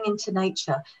going into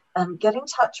nature, get in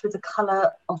touch with the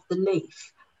colour of the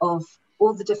leaf, of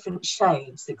all the different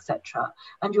shades, etc.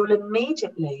 And you'll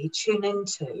immediately tune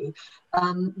into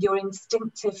your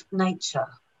instinctive nature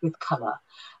with colour.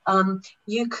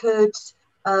 You could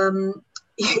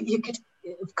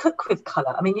cook with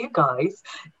colour. I mean, you guys,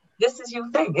 this is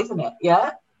your thing, isn't it?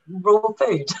 Yeah, raw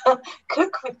food.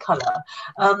 Cook with colour.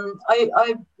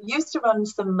 I used to run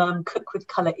some cook with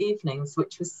colour evenings,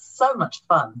 which was so much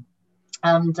fun.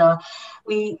 And I'll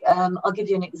give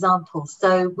you an example.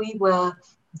 So we were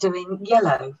doing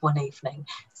yellow one evening.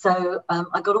 So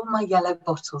I got all my yellow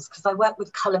bottles, because I work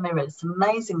with colour mirrors,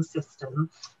 amazing system,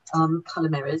 colour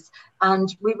mirrors.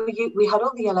 And we had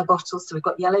all the yellow bottles. So we've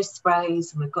got yellow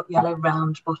sprays and we've got yellow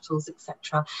round bottles,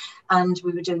 etc. And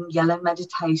we were doing yellow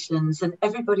meditations, and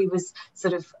everybody was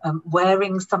sort of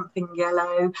wearing something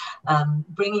yellow,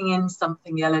 bringing in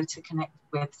something yellow to connect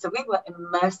with. So we were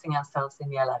immersing ourselves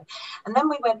in yellow. And then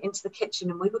we went into the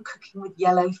kitchen and we were cooking with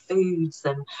yellow foods,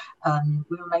 and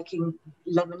we were making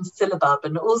lemon syllabub,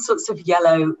 and all sorts of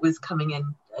yellow was coming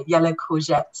in, yellow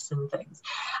courgettes and things.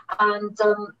 And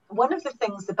one of the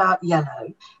things about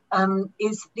yellow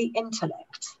is the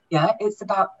intellect. Yeah, it's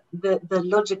about the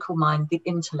logical mind, the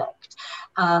intellect.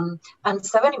 And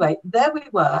so anyway, there we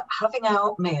were having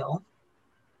our meal.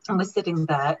 And we're sitting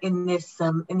there in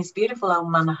this beautiful old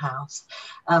manor house,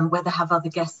 where they have other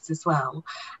guests as well.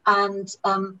 And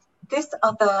this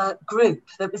other group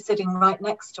that was sitting right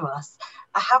next to us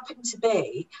happened to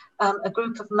be a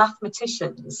group of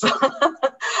mathematicians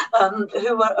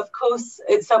who were, of course,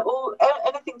 so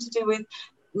anything to do with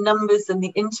numbers and the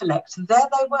intellect. There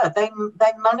they were.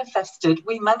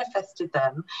 We manifested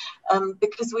them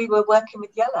because we were working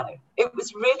with yellow. It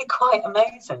was really quite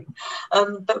amazing.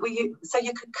 So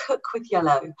you could cook with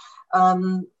yellow,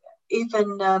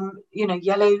 even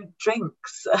yellow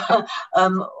drinks.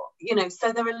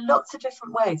 So there are lots of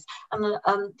different ways. And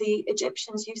the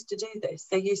Egyptians used to do this.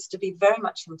 They used to be very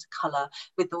much into colour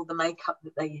with all the makeup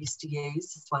that they used to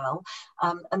use as well.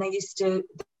 And they used to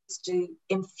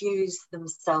infuse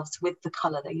themselves with the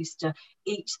colour. They used to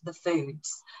eat the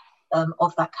foods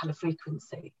of that colour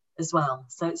frequency as well.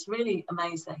 So it's really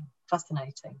amazing,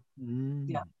 fascinating.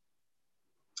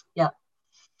 Yeah.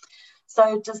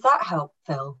 So does that help,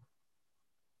 Phil?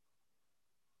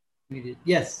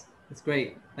 Yes, it's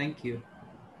great. Thank you.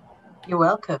 You're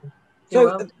welcome.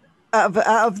 Out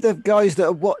of the guys that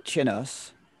are watching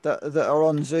us, that are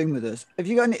on Zoom with us,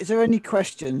 is there any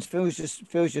questions? Phil's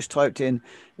just typed in.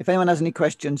 If anyone has any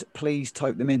questions, please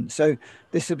type them in. So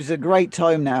this is a great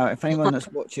time now. If anyone that's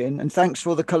watching, and thanks for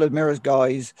all the coloured mirrors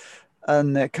guys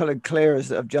and the coloured clearers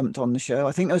that have jumped on the show.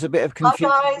 I think there was a bit of confusion.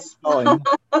 Hi guys.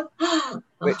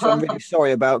 Which I'm really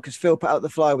sorry about, because Phil put out the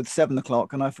flyer with 7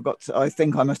 o'clock, and I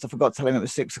think I must have forgot to tell him it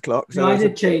was 6 o'clock. So no, I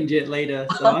did change it later.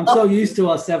 So I'm so used to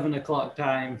our 7 o'clock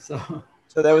time. So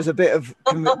there was a bit of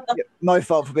my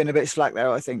fault for being a bit slack there.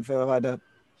 I think, Phil, I had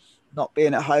not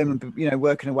being at home and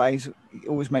working away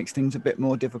always makes things a bit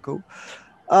more difficult.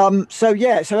 So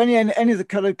any of the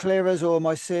coloured clearers, or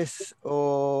my sis,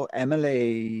 or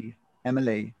Emily.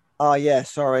 Oh yeah,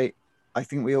 sorry. I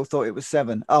think we all thought it was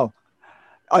 7. Oh,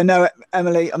 I know,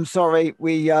 Emily. I'm sorry.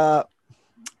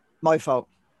 My fault.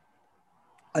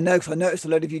 I know, because I noticed a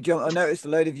load of you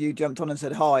jumped on and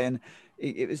said hi, and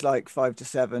it was like 5 to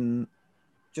 7,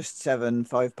 just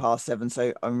 5 past 7.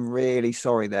 So I'm really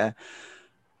sorry there.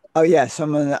 Oh yeah,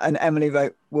 someone, and Emily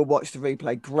wrote, "We'll watch the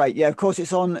replay." Great. Yeah, of course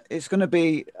it's on. It's going to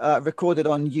be recorded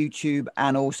on YouTube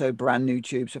and also brand new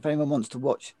tube. So if anyone wants to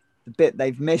watch the bit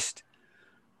they've missed.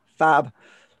 Fab.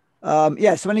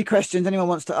 Yeah, so any questions anyone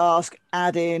wants to ask,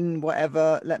 add in,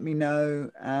 whatever, let me know.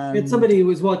 And somebody who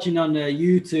was watching on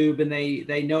YouTube, and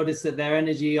they noticed that their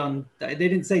energy on, they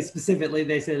didn't say specifically,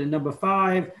 they said a number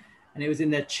 5, and it was in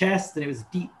their chest, and it was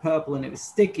deep purple, and it was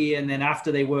sticky, and then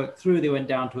after they worked through, they went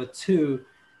down to a 2,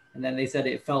 and then they said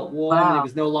it felt warm, and it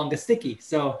was no longer sticky.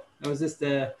 So it was just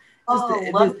because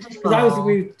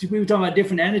we were talking about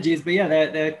different energies, but yeah,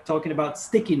 they're talking about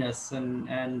stickiness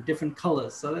and different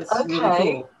colors. So that's really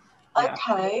cool. Yeah.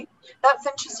 Okay, that's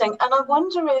interesting, and I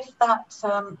wonder if that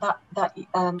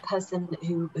person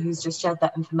who's just shared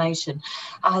that information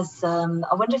has.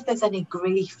 I wonder if there's any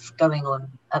grief going on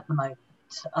at the moment.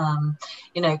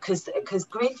 You know, because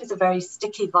grief is a very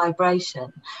sticky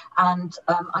vibration, and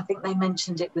I think they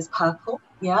mentioned it was purple,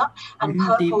 yeah, and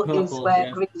purple is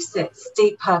where grief sits,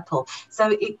 deep purple. So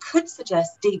it could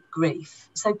suggest deep grief.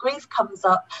 So grief comes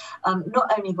up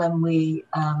not only when we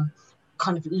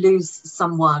kind of lose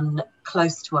someone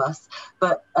close to us,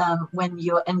 but when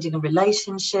you're ending a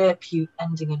relationship, you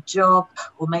ending a job,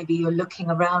 or maybe you're looking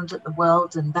around at the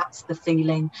world, and that's the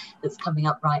feeling that's coming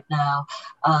up right now.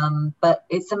 But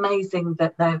it's amazing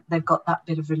that they've got that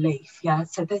bit of relief. Yeah,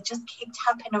 so they just keep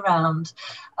tapping around.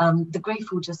 The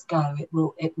grief will just go. It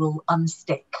will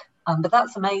unstick. But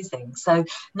that's amazing. So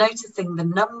noticing the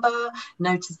number,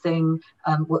 noticing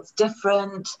what's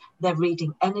different, they're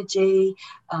reading energy.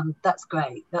 That's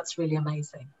great. That's really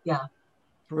amazing. Yeah.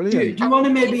 Brilliant. Do you want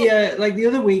to maybe like the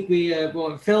other week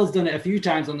well, Phil's done it a few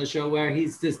times on the show where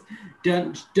he's just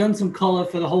done some color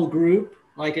for the whole group,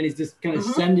 like, and he's just kind of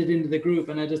send it into the group.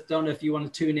 And I just don't know if you want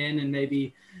to tune in and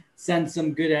maybe send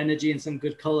some good energy and some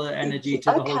good color energy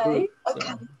to the whole group.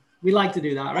 So we like to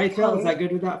do that, right, Phil? Is that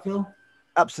good with that, Phil?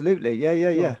 Absolutely.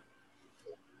 Yeah.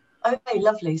 Okay,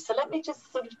 lovely. So let me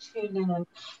just sort of tune in and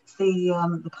see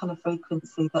the kind of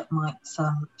frequency that might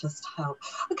just help.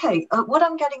 Okay, what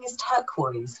I'm getting is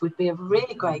turquoise would be a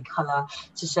really great colour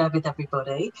to share with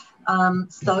everybody.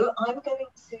 So I'm going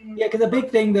to... Yeah, because the big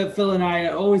thing that Phil and I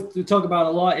always talk about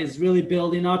a lot is really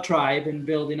building our tribe and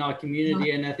building our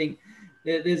community. And I think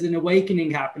there's an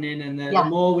awakening happening, and the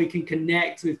more we can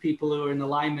connect with people who are in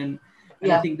alignment,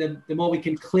 and I think the more we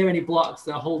can clear any blocks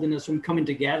that are holding us from coming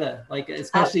together, like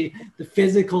especially the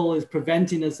physical is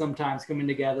preventing us sometimes coming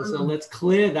together. So let's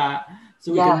clear that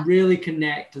so we can really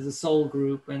connect as a soul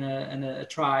group and a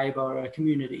tribe or a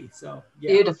community. So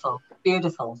Beautiful,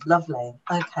 lovely.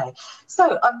 Okay,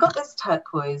 so I've got this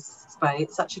turquoise spray.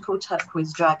 It's actually called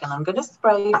Turquoise Dragon. I'm going to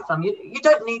spray some. You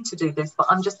don't need to do this, but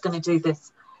I'm just going to do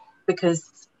this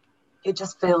because it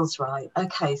just feels right.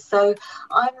 Okay, so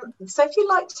if you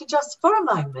like to just for a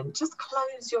moment, just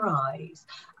close your eyes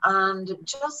and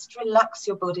just relax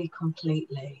your body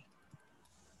completely.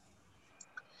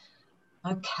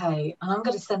 Okay, and I'm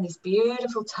going to send this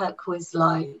beautiful turquoise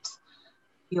light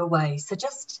your way. So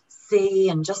just see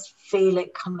and just feel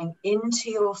it coming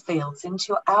into your fields, into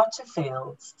your outer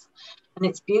fields. And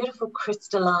it's beautiful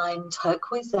crystalline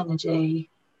turquoise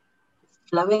energy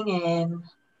flowing in.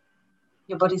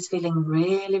 Your body's feeling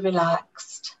really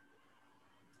relaxed.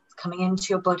 It's coming into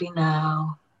your body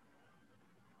now.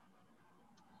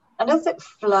 And as it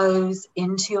flows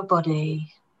into your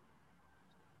body,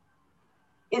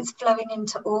 it's flowing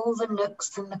into all the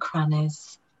nooks and the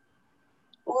crannies,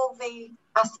 all the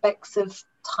aspects of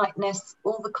tightness,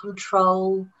 all the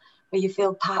control, where you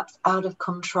feel perhaps out of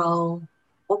control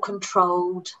or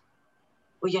controlled,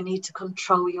 or you need to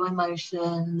control your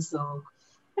emotions or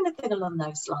anything along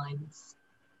those lines.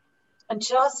 And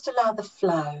just allow the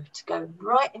flow to go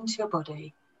right into your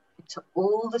body, into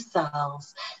all the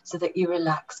cells, so that you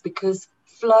relax, because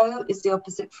flow is the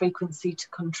opposite frequency to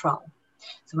control.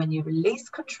 So when you release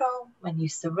control, when you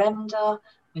surrender,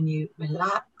 when you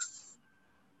relax,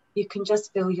 you can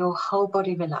just feel your whole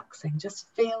body relaxing. Just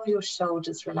feel your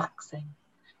shoulders relaxing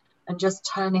and just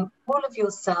turning all of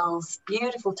your cells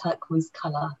beautiful turquoise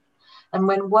color. And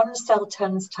when one cell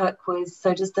turns turquoise,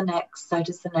 so does the next, so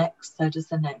does the next, so does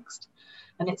the next.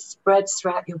 And it spreads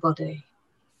throughout your body.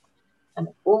 And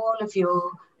all of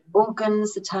your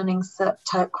organs are turning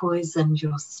turquoise, and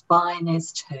your spine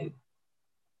is too.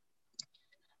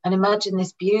 And imagine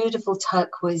this beautiful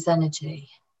turquoise energy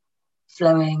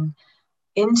flowing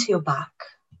into your back.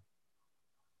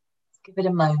 Give it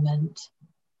a moment.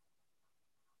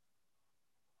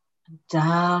 And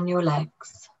down your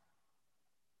legs.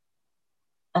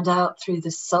 And out through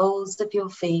the soles of your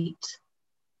feet.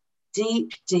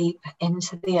 Deep, deep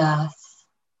into the earth.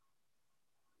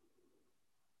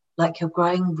 Like you're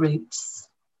growing roots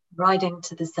right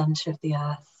into the center of the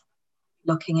earth,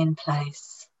 locking in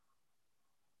place.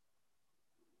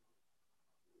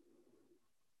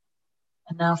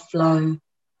 And now flow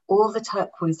all the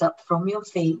turquoise up from your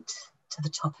feet to the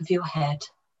top of your head.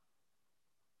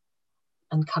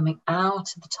 And coming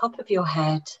out at the top of your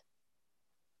head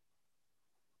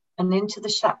and into the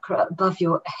chakra above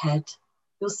your head,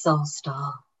 your soul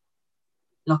star,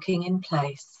 locking in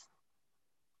place.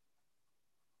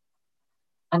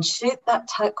 And shoot that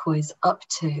turquoise up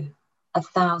to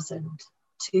 1,000,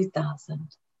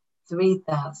 2,000,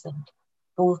 3,000,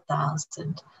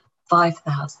 4,000,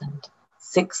 5,000,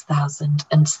 6,000,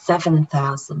 and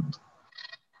 7,000.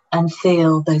 And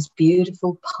feel those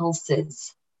beautiful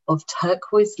pulses of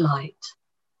turquoise light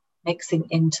mixing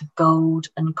into gold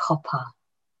and copper.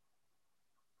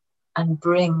 And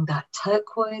bring that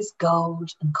turquoise,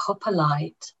 gold, and copper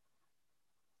light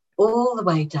all the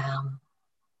way down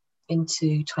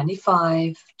into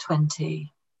 25,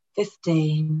 20,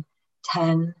 15,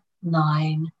 10,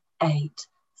 9, 8,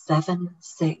 7,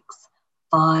 6,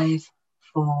 5,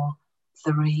 4,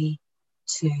 3,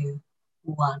 2,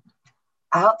 1.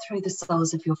 Out through the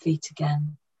soles of your feet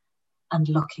again and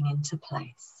locking into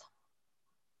place.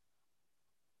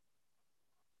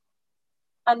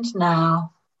 And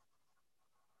now,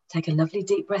 take a lovely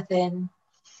deep breath in,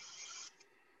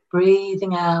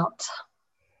 breathing out.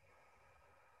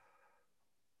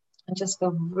 And just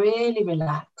feel really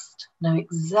relaxed. Know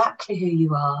exactly who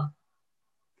you are.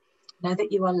 Know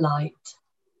that you are light.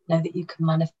 Know that you can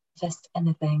manifest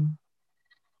anything.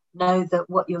 Know that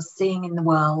what you're seeing in the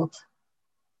world,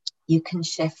 you can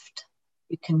shift.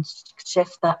 You can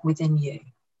shift that within you.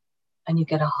 And you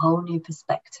get a whole new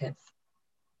perspective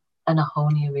and a whole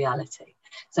new reality.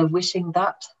 So wishing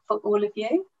that for all of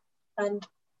you. And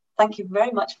thank you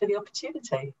very much for the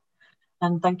opportunity.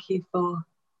 And thank you for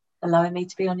allowing me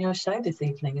to be on your show this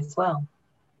evening as well.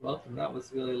 Welcome. That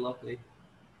was really lovely.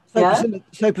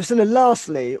 So Pricilla,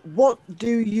 lastly, what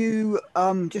do you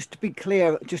just to be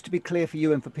clear for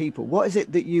you and for people, what is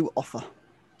it that you offer?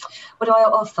 What do I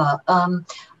offer?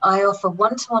 I offer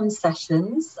one-to-one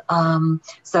sessions.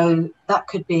 So that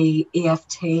could be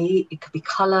EFT, it could be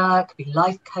colour, it could be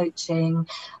life coaching.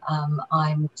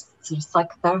 I'm sort of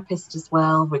psychotherapist as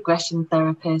well, regression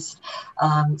therapist.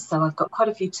 So I've got quite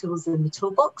a few tools in the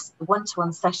toolbox, the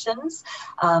one-to-one sessions.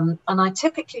 And I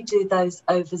typically do those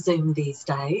over Zoom these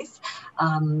days.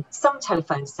 Some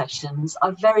telephone sessions.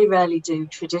 I very rarely do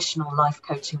traditional life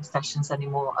coaching sessions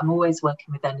anymore. I'm always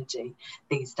working with energy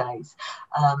these days,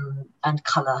 and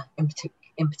colour in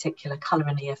particular, colour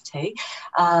and EFT.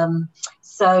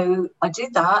 So I do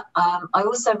that. I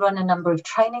also run a number of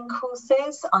training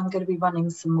courses. I'm going to be running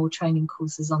some more training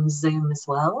courses on Zoom as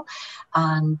well,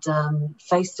 and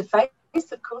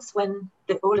face-to-face, of course, when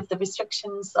all of the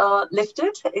restrictions are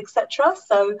lifted, etc.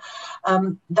 So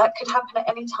that could happen at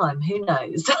any time. Who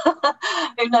knows?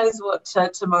 Who knows what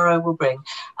tomorrow will bring?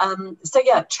 So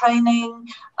yeah, training.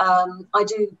 I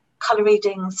do colour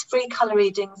readings, free colour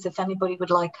readings. If anybody would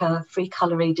like a free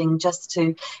colour reading just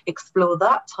to explore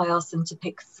that, I ask them to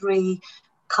pick 3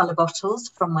 colour bottles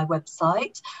from my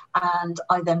website, and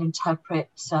I then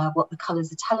interpret what the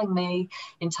colours are telling me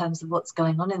in terms of what's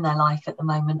going on in their life at the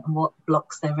moment and what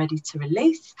blocks they're ready to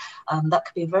release. That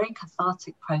could be a very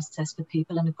cathartic process for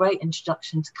people and a great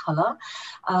introduction to colour.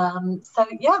 So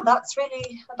yeah, that's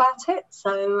really about it.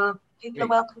 So people are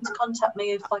welcome to contact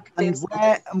me if I could be of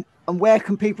service. And where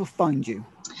can people find you?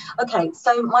 Okay,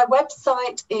 so my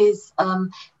website is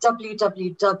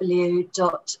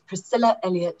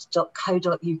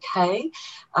www.priscillaelliott.co.uk.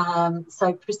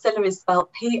 So Pricilla is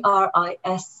spelled Priscilla,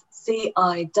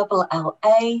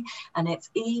 and it's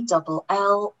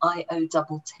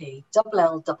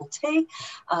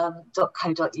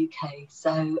ELLIOTT.co.uk.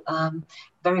 So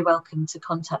very welcome to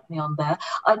contact me on there.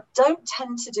 I don't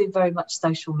tend to do very much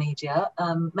social media,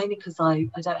 mainly because I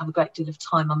don't have a great deal of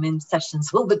time. I'm in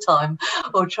sessions all the time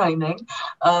or training.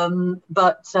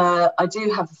 But I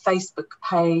do have a Facebook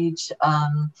page.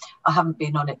 I haven't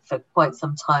been on it for quite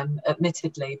some time,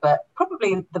 admittedly, but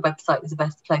probably the website is the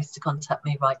best place to contact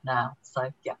me right now.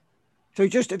 So, yeah. So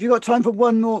just, have you got time for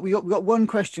one more? We got one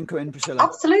question coming, Pricilla.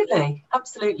 Absolutely.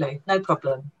 Absolutely. No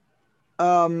problem.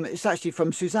 It's actually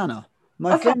from Susanna.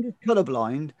 My friend is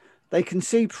colourblind. They can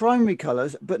see primary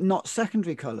colours, but not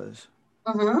secondary colours.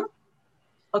 Mm-hmm.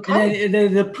 Okay. And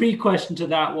then the pre-question to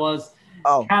that was,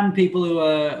 can people who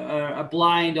are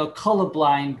blind or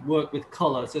colourblind work with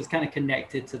colour? So it's kind of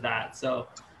connected to that. So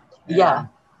yeah,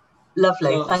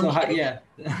 lovely. Thank you. Yeah.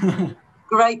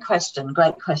 Great question.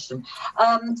 Great question.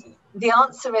 The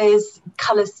answer is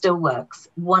colour still works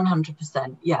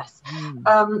 100%. Yes.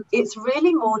 It's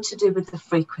really more to do with the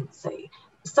frequency.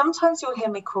 Sometimes you'll hear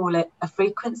me call it a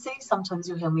frequency, sometimes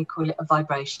you'll hear me call it a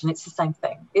vibration. It's the same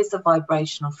thing. It's a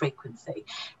vibrational frequency.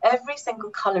 Every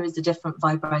single colour is a different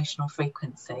vibrational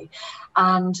frequency.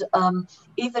 And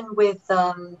even with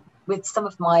some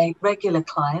of my regular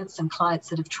clients and clients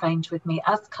that have trained with me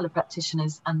as colour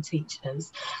practitioners and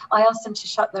teachers, I ask them to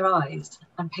shut their eyes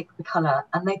and pick the colour,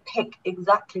 and they pick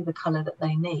exactly the colour that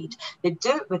they need. They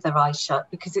do it with their eyes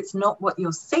shut because it's not what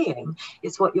you're seeing,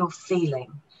 it's what you're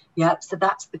feeling. Yeah, so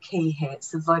that's the key here.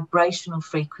 It's a vibrational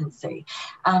frequency,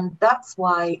 and that's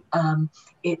why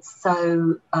it's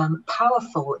so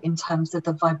powerful in terms of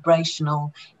the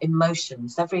vibrational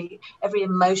emotions. Every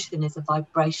emotion is a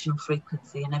vibrational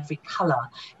frequency, and every color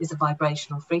is a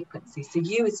vibrational frequency. So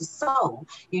you as a soul,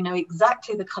 you know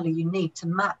exactly the color you need to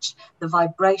match the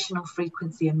vibrational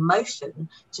frequency emotion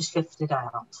to shift it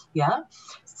out. Yeah.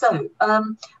 So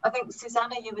I think,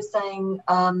 Susanna, you were saying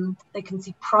they can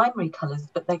see primary colors,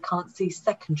 but they can't see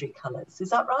secondary colors. Is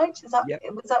that right? Was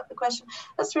that the question?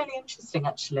 That's really interesting,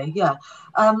 actually. Yeah.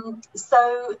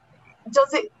 So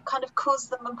does it kind of cause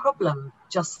them a problem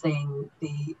just seeing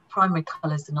the primary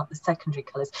colors and not the secondary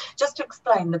colors? Just to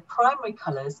explain, the primary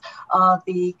colors are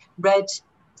the red,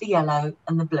 the yellow,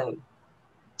 and the blue.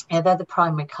 Yeah, they're the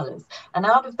primary colours. And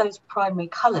out of those primary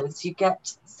colours, you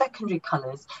get secondary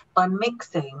colours by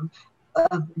mixing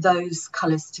those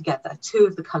colours together, two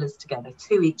of the colours together,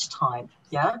 two each time.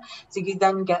 Yeah, so you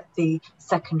then get the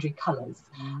secondary colours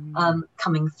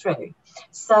coming through.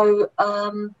 So,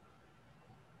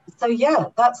 so yeah,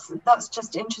 that's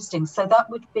just interesting. So that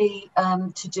would be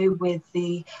to do with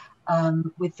the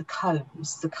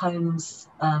cones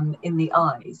in the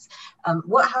eyes.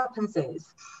 What happens is,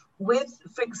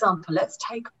 for example, let's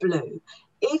take blue.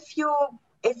 If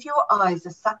your eyes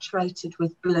are saturated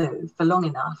with blue for long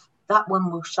enough, that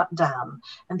one will shut down,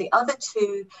 and the other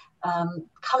two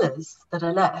colours that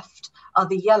are left are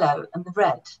the yellow and the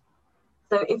red.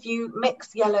 So if you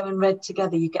mix yellow and red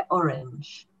together, you get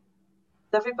orange.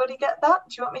 Does everybody get that?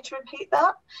 Do you want me to repeat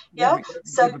that? Yeah.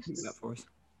 So repeat that for us.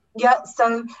 Yeah.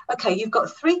 So okay, you've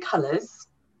got three colours.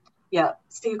 Yeah.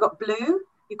 So you've got blue,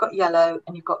 you've got yellow,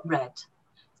 and you've got red.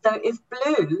 So if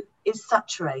blue is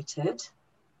saturated,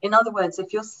 in other words,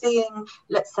 if you're seeing,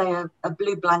 let's say, a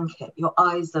blue blanket, your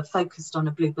eyes are focused on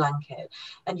a blue blanket,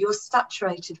 and you're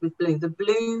saturated with blue, the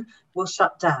blue will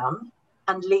shut down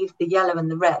and leave the yellow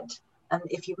and the red. And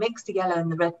if you mix the yellow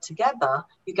and the red together,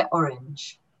 you get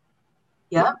orange.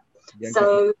 Yeah.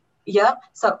 So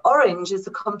orange is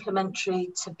a complementary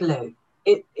to blue.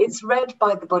 It's read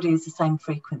by the body as the same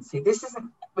frequency. This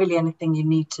isn't really anything you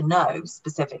need to know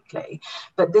specifically,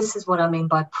 but this is what I mean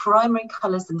by primary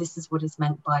colours, and this is what is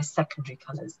meant by secondary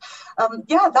colours.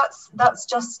 That's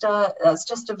just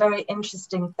a very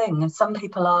interesting thing. And some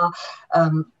people are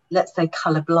let's say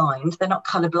colourblind. They're not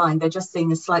colourblind, they're just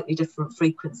seeing a slightly different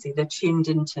frequency. They're tuned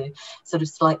into sort of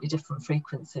slightly different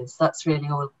frequencies. That's really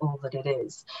all that it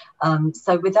is.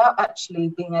 So without actually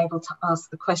being able to ask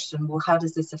the question, well, how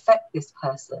does this affect this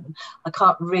person? I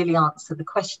can't really answer the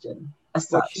question as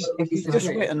such. She's just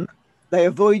written, they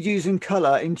avoid using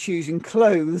colour in choosing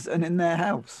clothes and in their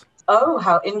house. Oh,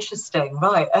 how interesting.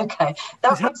 Right. Okay.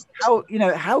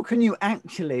 How can you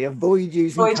actually avoid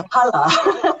using colour?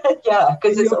 Yeah,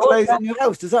 because it's all clothes in your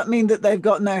house. Does that mean that they've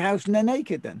got no house and they're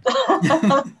naked then?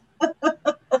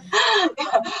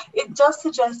 It does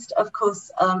suggest, of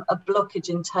course, a blockage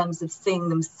in terms of seeing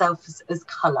themselves as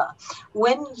colour.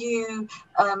 When you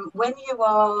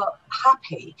are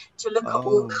happy to look at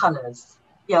all colours,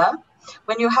 yeah.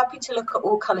 When you're happy to look at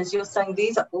all colours, you're saying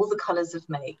these are all the colours of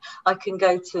me. I can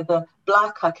go to the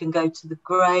black, I can go to the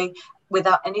grey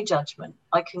without any judgment.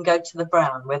 I can go to the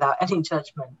brown without any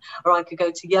judgment, or I could go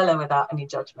to yellow without any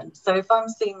judgment. So if I'm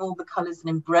seeing all the colours and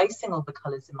embracing all the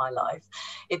colours in my life,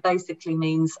 it basically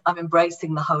means I'm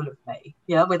embracing the whole of me,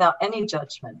 yeah, without any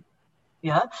judgment.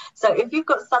 Yeah. So if you've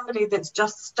got somebody that's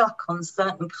just stuck on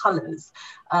certain colours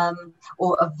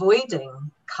or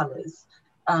avoiding colours,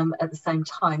 at the same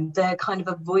time, they're kind of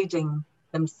avoiding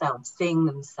themselves, seeing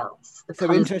themselves.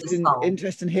 So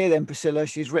interesting here then, Pricilla,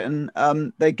 she's written,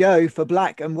 they go for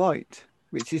black and white,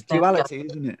 which is duality,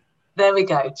 isn't it? There we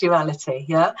go, duality,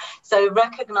 yeah. So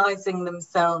recognizing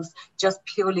themselves just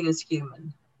purely as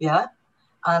human, yeah.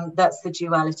 That's the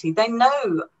duality. They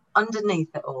know underneath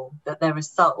it all that there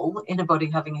is soul in a body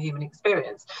having a human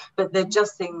experience, but they're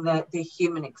just seeing the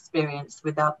human experience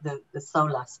without the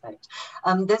soul aspect.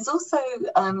 There's also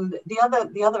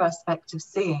the other aspect of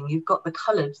seeing. You've got the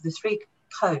three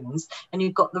cones, and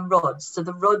you've got the rods. So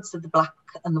the rods are the black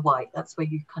and the white. That's where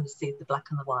you kind of see the black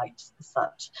and the white as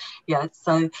such. Yeah.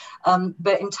 So,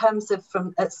 but in terms of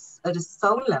at a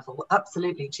soul level,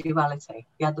 absolutely duality.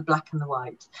 Yeah, the black and the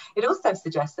white. It also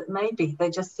suggests that maybe they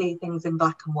just see things in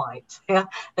black and white. Yeah,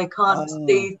 they can't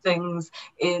see things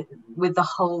with the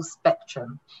whole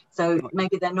spectrum. So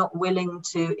maybe they're not willing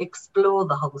to explore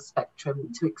the whole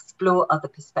spectrum, to explore other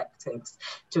perspectives,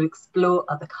 to explore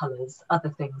other colours, other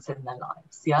things in their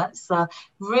lives. Yeah, it's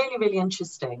really, really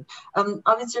interesting.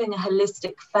 I was doing a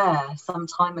holistic fair some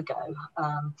time ago,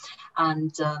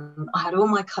 and I had all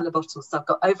my colour bottles. So I've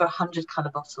got over 100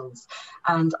 colour bottles,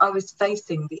 and I was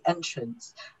facing the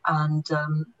entrance, and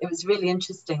it was really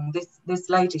interesting. This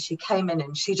lady, she came in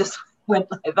and she just went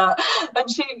like that, and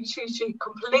she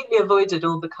completely avoided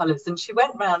all the colours, and she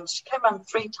came around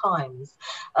 3 times.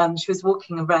 She was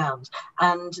walking around,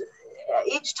 and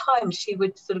each time she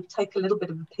would sort of take a little bit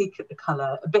of a peek at the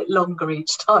colour, a bit longer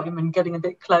each time and getting a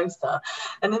bit closer.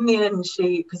 And in the end,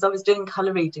 because I was doing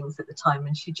colour readings at the time,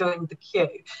 and she joined the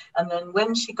queue. And then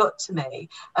when she got to me,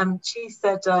 she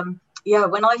said, yeah,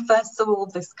 when I first saw all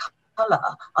this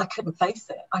colour, I couldn't face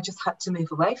it. I just had to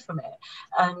move away from it.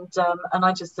 And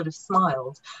I just sort of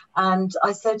smiled. And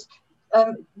I said,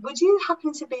 would you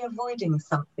happen to be avoiding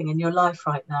something in your life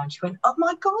right now? And she went, oh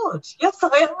my God, yes,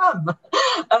 I am.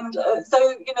 And so,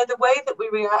 you know, the way that we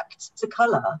react to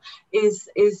colour is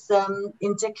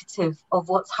indicative of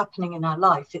what's happening in our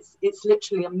life. It's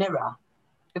literally a mirror,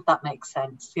 if that makes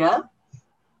sense. Yeah.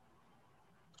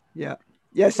 Yeah.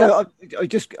 Yeah. So I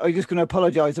just going to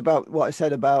apologise about what I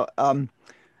said about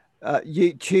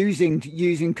you choosing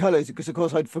using colours, because of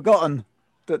course I'd forgotten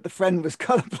that the friend was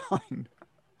colourblind.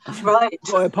 Right.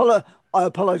 So I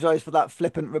apologise for that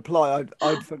flippant reply.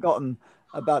 I'd forgotten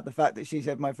about the fact that she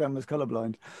said my friend was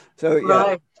colourblind. So yeah,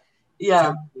 right.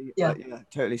 Yeah, totally, yeah,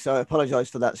 totally. So I apologise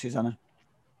for that, Susanna.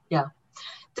 Yeah.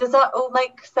 Does that all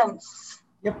make sense?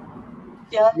 Yep.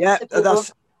 Yeah. Yeah.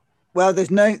 Well, there's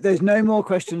no more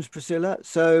questions, Priscilla.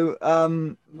 So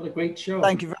what a great show.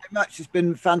 Thank you very much. It's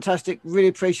been fantastic. Really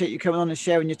appreciate you coming on and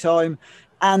sharing your time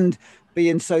and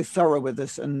being so thorough with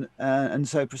us and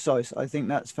so precise. I think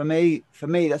that's for me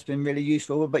that's been really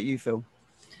useful. What about you, Phil?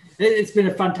 It's been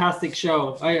a fantastic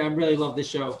show. I really love this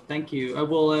show. Thank you. I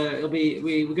will.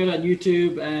 We go on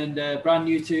YouTube and brand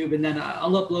YouTube, and then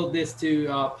I'll upload this to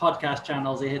our podcast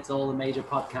channels. It hits all the major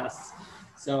podcasts.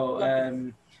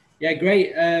 So yeah,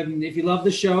 great. If you love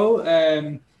the show,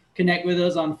 connect with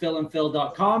us on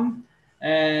philandphil.com.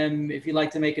 If you'd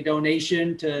like to make a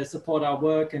donation to support our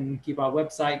work and keep our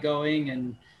website going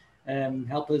and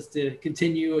help us to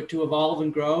continue to evolve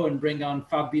and grow and bring on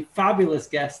fabulous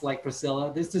guests like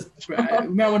Pricilla.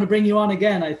 We might want to bring you on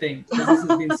again, I think, because this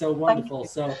has been so wonderful.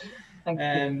 So,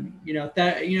 you know,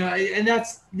 and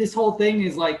that's this whole thing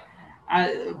is like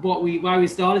why we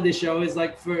started this show is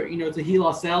like for, you know, to heal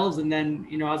ourselves, and then,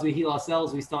 you know, as we heal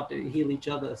ourselves, we start to heal each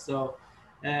other. So,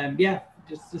 yeah,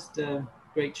 just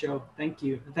great show. Thank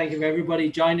you. And thank you for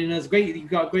everybody joining us. Great. You've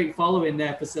got a great following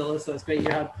there, Pricilla. So it's great. You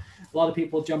have a lot of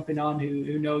people jumping on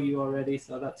who know you already.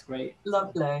 So that's great.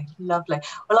 Lovely. Lovely.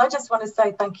 Well, I just want to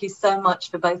say thank you so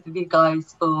much for both of you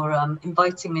guys for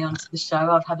inviting me onto the show.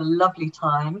 I've had a lovely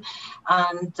time.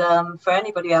 And for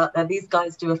anybody out there, these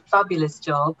guys do a fabulous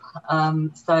job.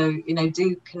 So, you know,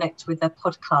 do connect with their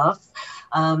podcasts.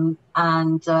 And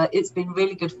it's been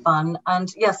really good fun. And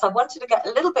yes, I wanted to get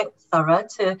a little bit thorough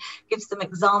to give some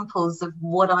examples of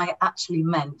what I actually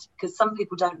meant, because some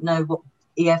people don't know what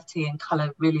EFT and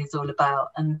colour really is all about.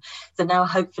 And so now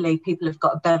hopefully people have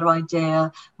got a better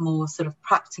idea, more sort of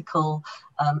practical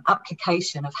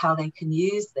application of how they can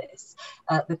use this,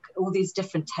 all these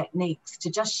different techniques to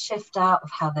just shift out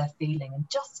of how they're feeling and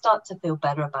just start to feel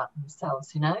better about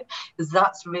themselves, you know, because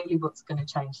that's really what's going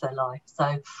to change their life.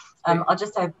 So I'll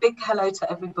just say a big hello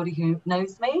to everybody who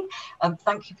knows me.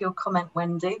 Thank you for your comment,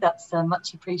 Wendy. That's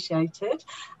much appreciated.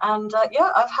 And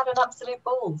yeah, I've had an absolute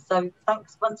ball. So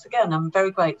thanks once again. I'm very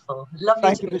grateful. Lovely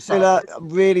Thank to you, be Priscilla. there.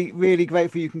 Really, really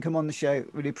grateful you can come on the show.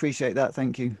 Really appreciate that.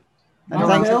 Thank you. And I'm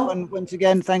thanks Phil. everyone once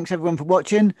again. Thanks everyone for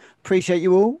watching. Appreciate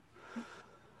you all.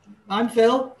 I'm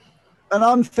Phil. And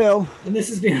I'm Phil. And this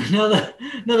has been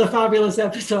another fabulous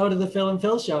episode of the Phil and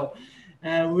Phil Show.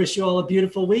 We wish you all a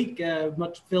beautiful week,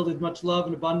 much filled with much love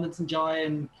and abundance and joy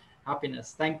and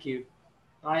happiness. Thank you.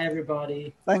 Bye,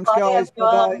 everybody. Thanks, Bye, guys.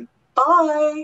 everyone. Bye-bye. Bye.